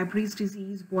in Fabry's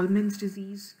disease, Wolman's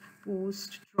disease,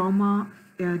 post-trauma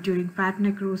during fat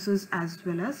necrosis, as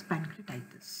well as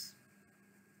pancreatitis.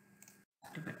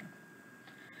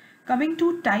 Coming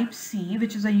to type C,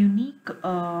 which is a unique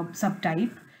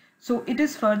subtype. So it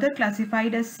is further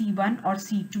classified as C1 or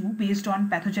C2 based on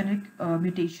pathogenic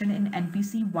mutation in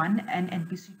NPC1 and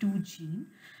NPC2 gene.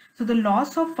 So the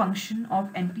loss of function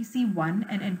of NPC1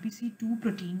 and NPC2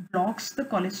 protein blocks the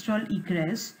cholesterol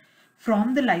egress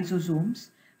from the lysosomes,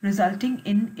 resulting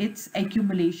in its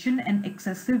accumulation and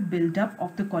excessive buildup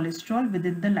of the cholesterol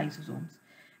within the lysosomes.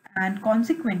 And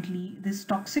consequently, this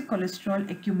toxic cholesterol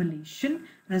accumulation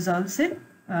results in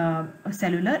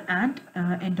cellular and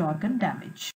end organ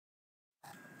damage.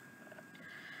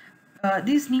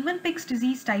 This Niemann-Pick's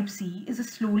disease type C is a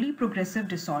slowly progressive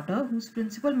disorder whose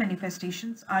principal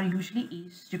manifestations are usually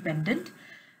age dependent.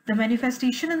 The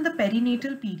manifestation in the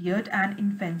perinatal period and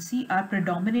infancy are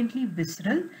predominantly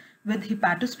visceral, with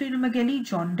hepatosplenomegaly,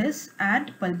 jaundice,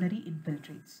 and pulmonary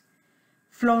infiltrates.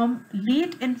 From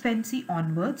late infancy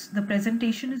onwards, the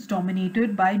presentation is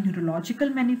dominated by neurological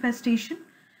manifestation.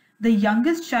 The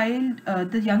youngest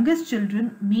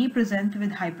children may present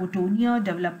with hypotonia,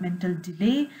 developmental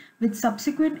delay, with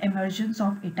subsequent emergence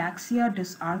of ataxia,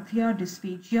 dysarthria,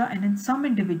 dysphagia, and in some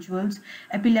individuals,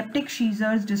 epileptic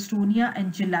seizures, dystonia,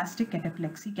 and gelastic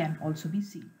cataplexy can also be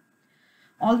seen.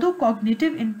 Although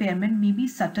cognitive impairment may be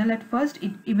subtle at first,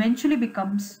 it eventually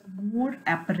becomes more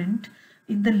apparent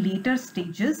in the later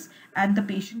stages, and the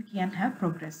patient can have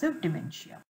progressive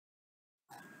dementia.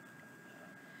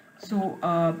 So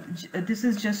this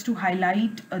is just to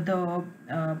highlight the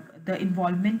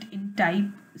involvement in type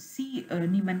C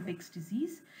Niemann-Pick's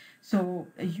disease. So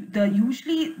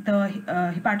usually the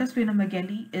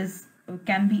hepatosplenomegaly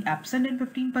can be absent in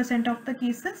 15% of the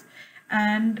cases,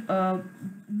 and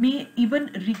may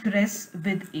even regress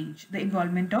with age, the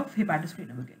involvement of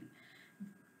hepatosplenomegaly.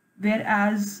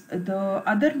 Whereas the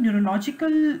other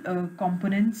neurological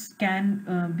components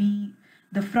can be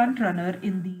the front runner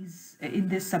in this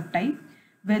subtype,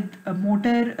 with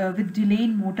with delay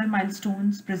in motor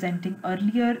milestones presenting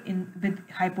earlier with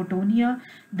hypotonia.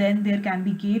 Then there can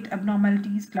be gait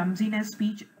abnormalities, clumsiness,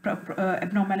 speech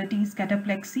abnormalities,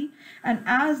 cataplexy, and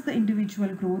as the individual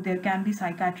grow, there can be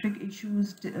psychiatric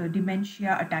issues,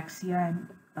 dementia, ataxia, and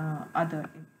other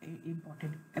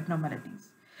important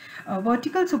abnormalities.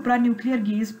 Vertical supranuclear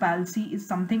gaze palsy is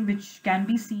something which can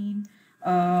be seen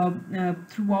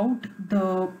throughout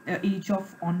the age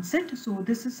of onset. So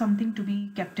this is something to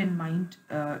be kept in mind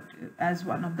as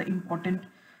one of the important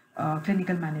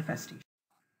clinical manifestations.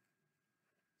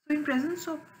 So in presence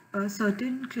of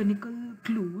certain clinical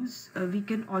clues, we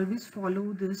can always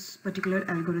follow this particular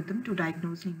algorithm to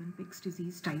diagnose Niemann-Pick's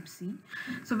disease type C.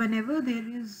 So whenever there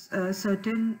is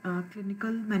certain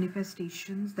clinical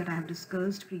manifestations that I have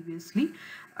discussed previously,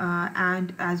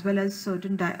 and as well as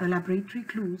certain laboratory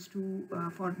clues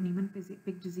for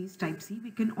Niemann-Pick disease type C,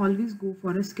 we can always go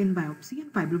for a skin biopsy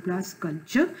and fibroblast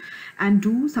culture and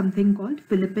do something called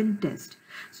Philippine test.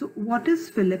 So what is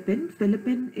Philippine?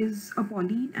 Philippine is a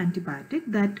polyene antibiotic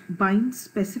that binds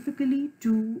specifically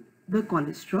to the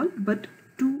cholesterol, but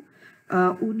to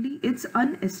only its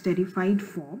unesterified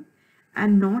form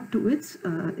and not to its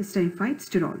esterified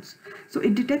sterols. So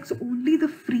it detects only the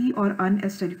free or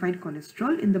unesterified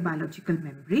cholesterol in the biological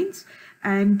membranes,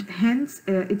 and hence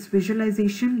its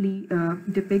visualization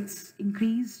depicts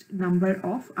increased number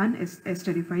of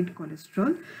unesterified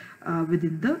cholesterol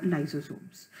within the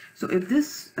lysosomes. So if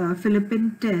this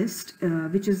Philippine test,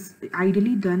 which is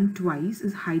ideally done twice,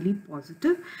 is highly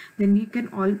positive, then we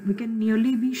can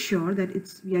nearly be sure that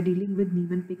we are dealing with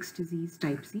Niemann-Pick's disease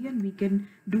type C, and we can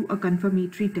do a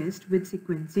confirmatory test with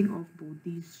sequencing of both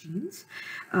these genes.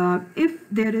 If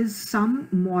there is some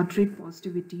moderate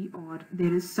positivity, or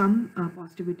there is some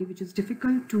positivity which is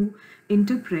difficult to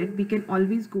interpret, we can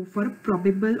always go for a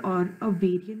probable or a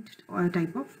variant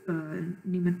type of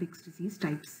Niemann-Pick's disease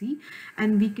type C,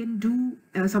 and we can do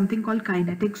something called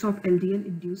kinetics of LDL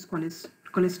induced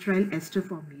cholesterol ester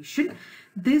formation.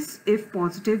 This, if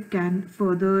positive, can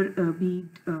further be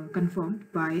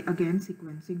confirmed by again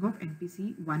sequencing of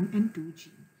NPC1 and 2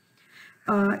 gene.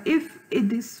 If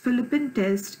this Philippine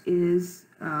test is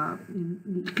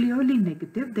clearly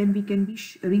negative, then we can be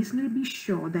reasonably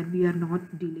sure that we are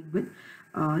not dealing with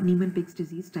Niemann-Pick's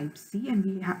disease type C, and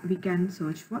we can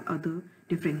search for other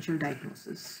differential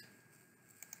diagnosis.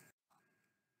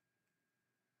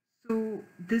 So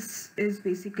this is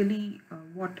basically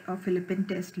what a Philippine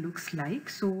test looks like.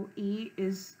 So A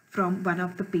is from one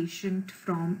of the patient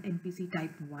from NPC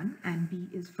type 1 and B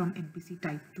is from NPC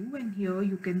type 2, and here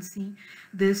you can see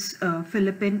this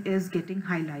Philippine is getting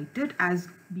highlighted as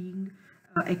being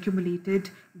accumulated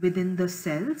within the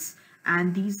cells,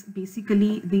 and these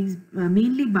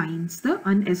mainly binds the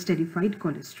unesterified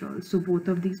cholesterol. So both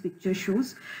of these pictures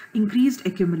shows increased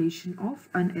accumulation of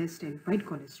unesterified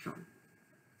cholesterol.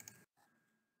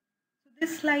 So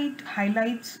this slide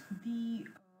highlights the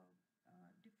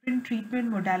different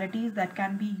treatment modalities that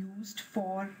can be used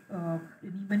for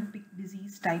Niemann-Pick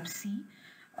disease type C,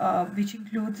 which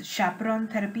includes chaperone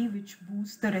therapy, which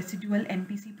boosts the residual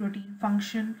NPC protein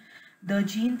function, the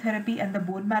gene therapy and the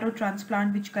bone marrow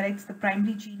transplant, which corrects the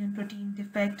primary gene and protein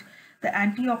defect, the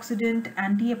antioxidant,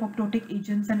 anti-apoptotic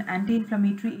agents and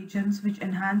anti-inflammatory agents which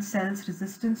enhance cells'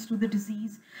 resistance to the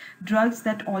disease, drugs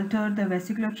that alter the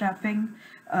vesicular trafficking,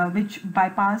 which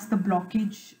bypass the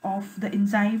blockage of the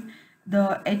enzyme,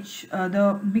 the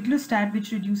miglustat,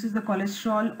 which reduces the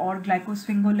cholesterol, or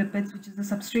glycosphingolipids, which is the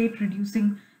substrate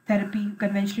reducing therapy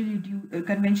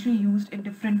conventionally used in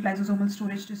different lysosomal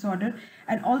storage disorder,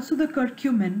 and also the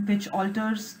curcumin, which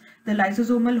alters the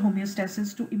lysosomal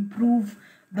homeostasis to improve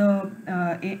the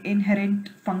inherent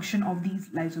function of these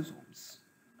lysosomes.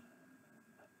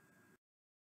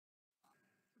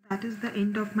 That is the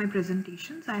end of my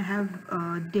presentations. I have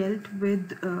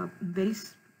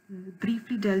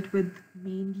briefly dealt with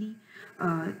mainly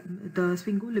the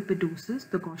sphingolipidosis,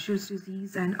 the Gaucher's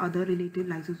disease and other related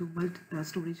lysosomal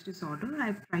storage disorder.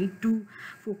 I've tried to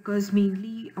focus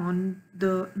mainly on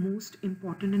the most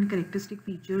important and characteristic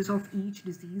features of each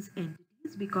disease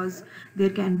entities, because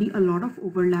there can be a lot of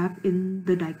overlap in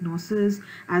the diagnosis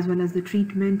as well as the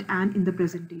treatment and in the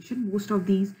presentation. Most of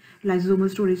these lysosomal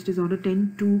storage disorder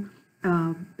tend to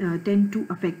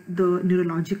affect the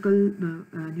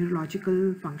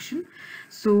neurological function.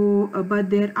 So but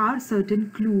there are certain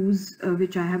clues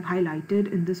which I have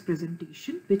highlighted in this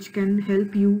presentation, which can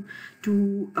help you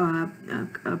to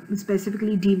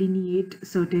specifically delineate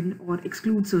certain or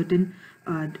exclude certain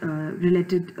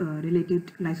related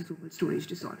lysosomal storage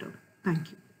disorder.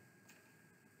 Thank you.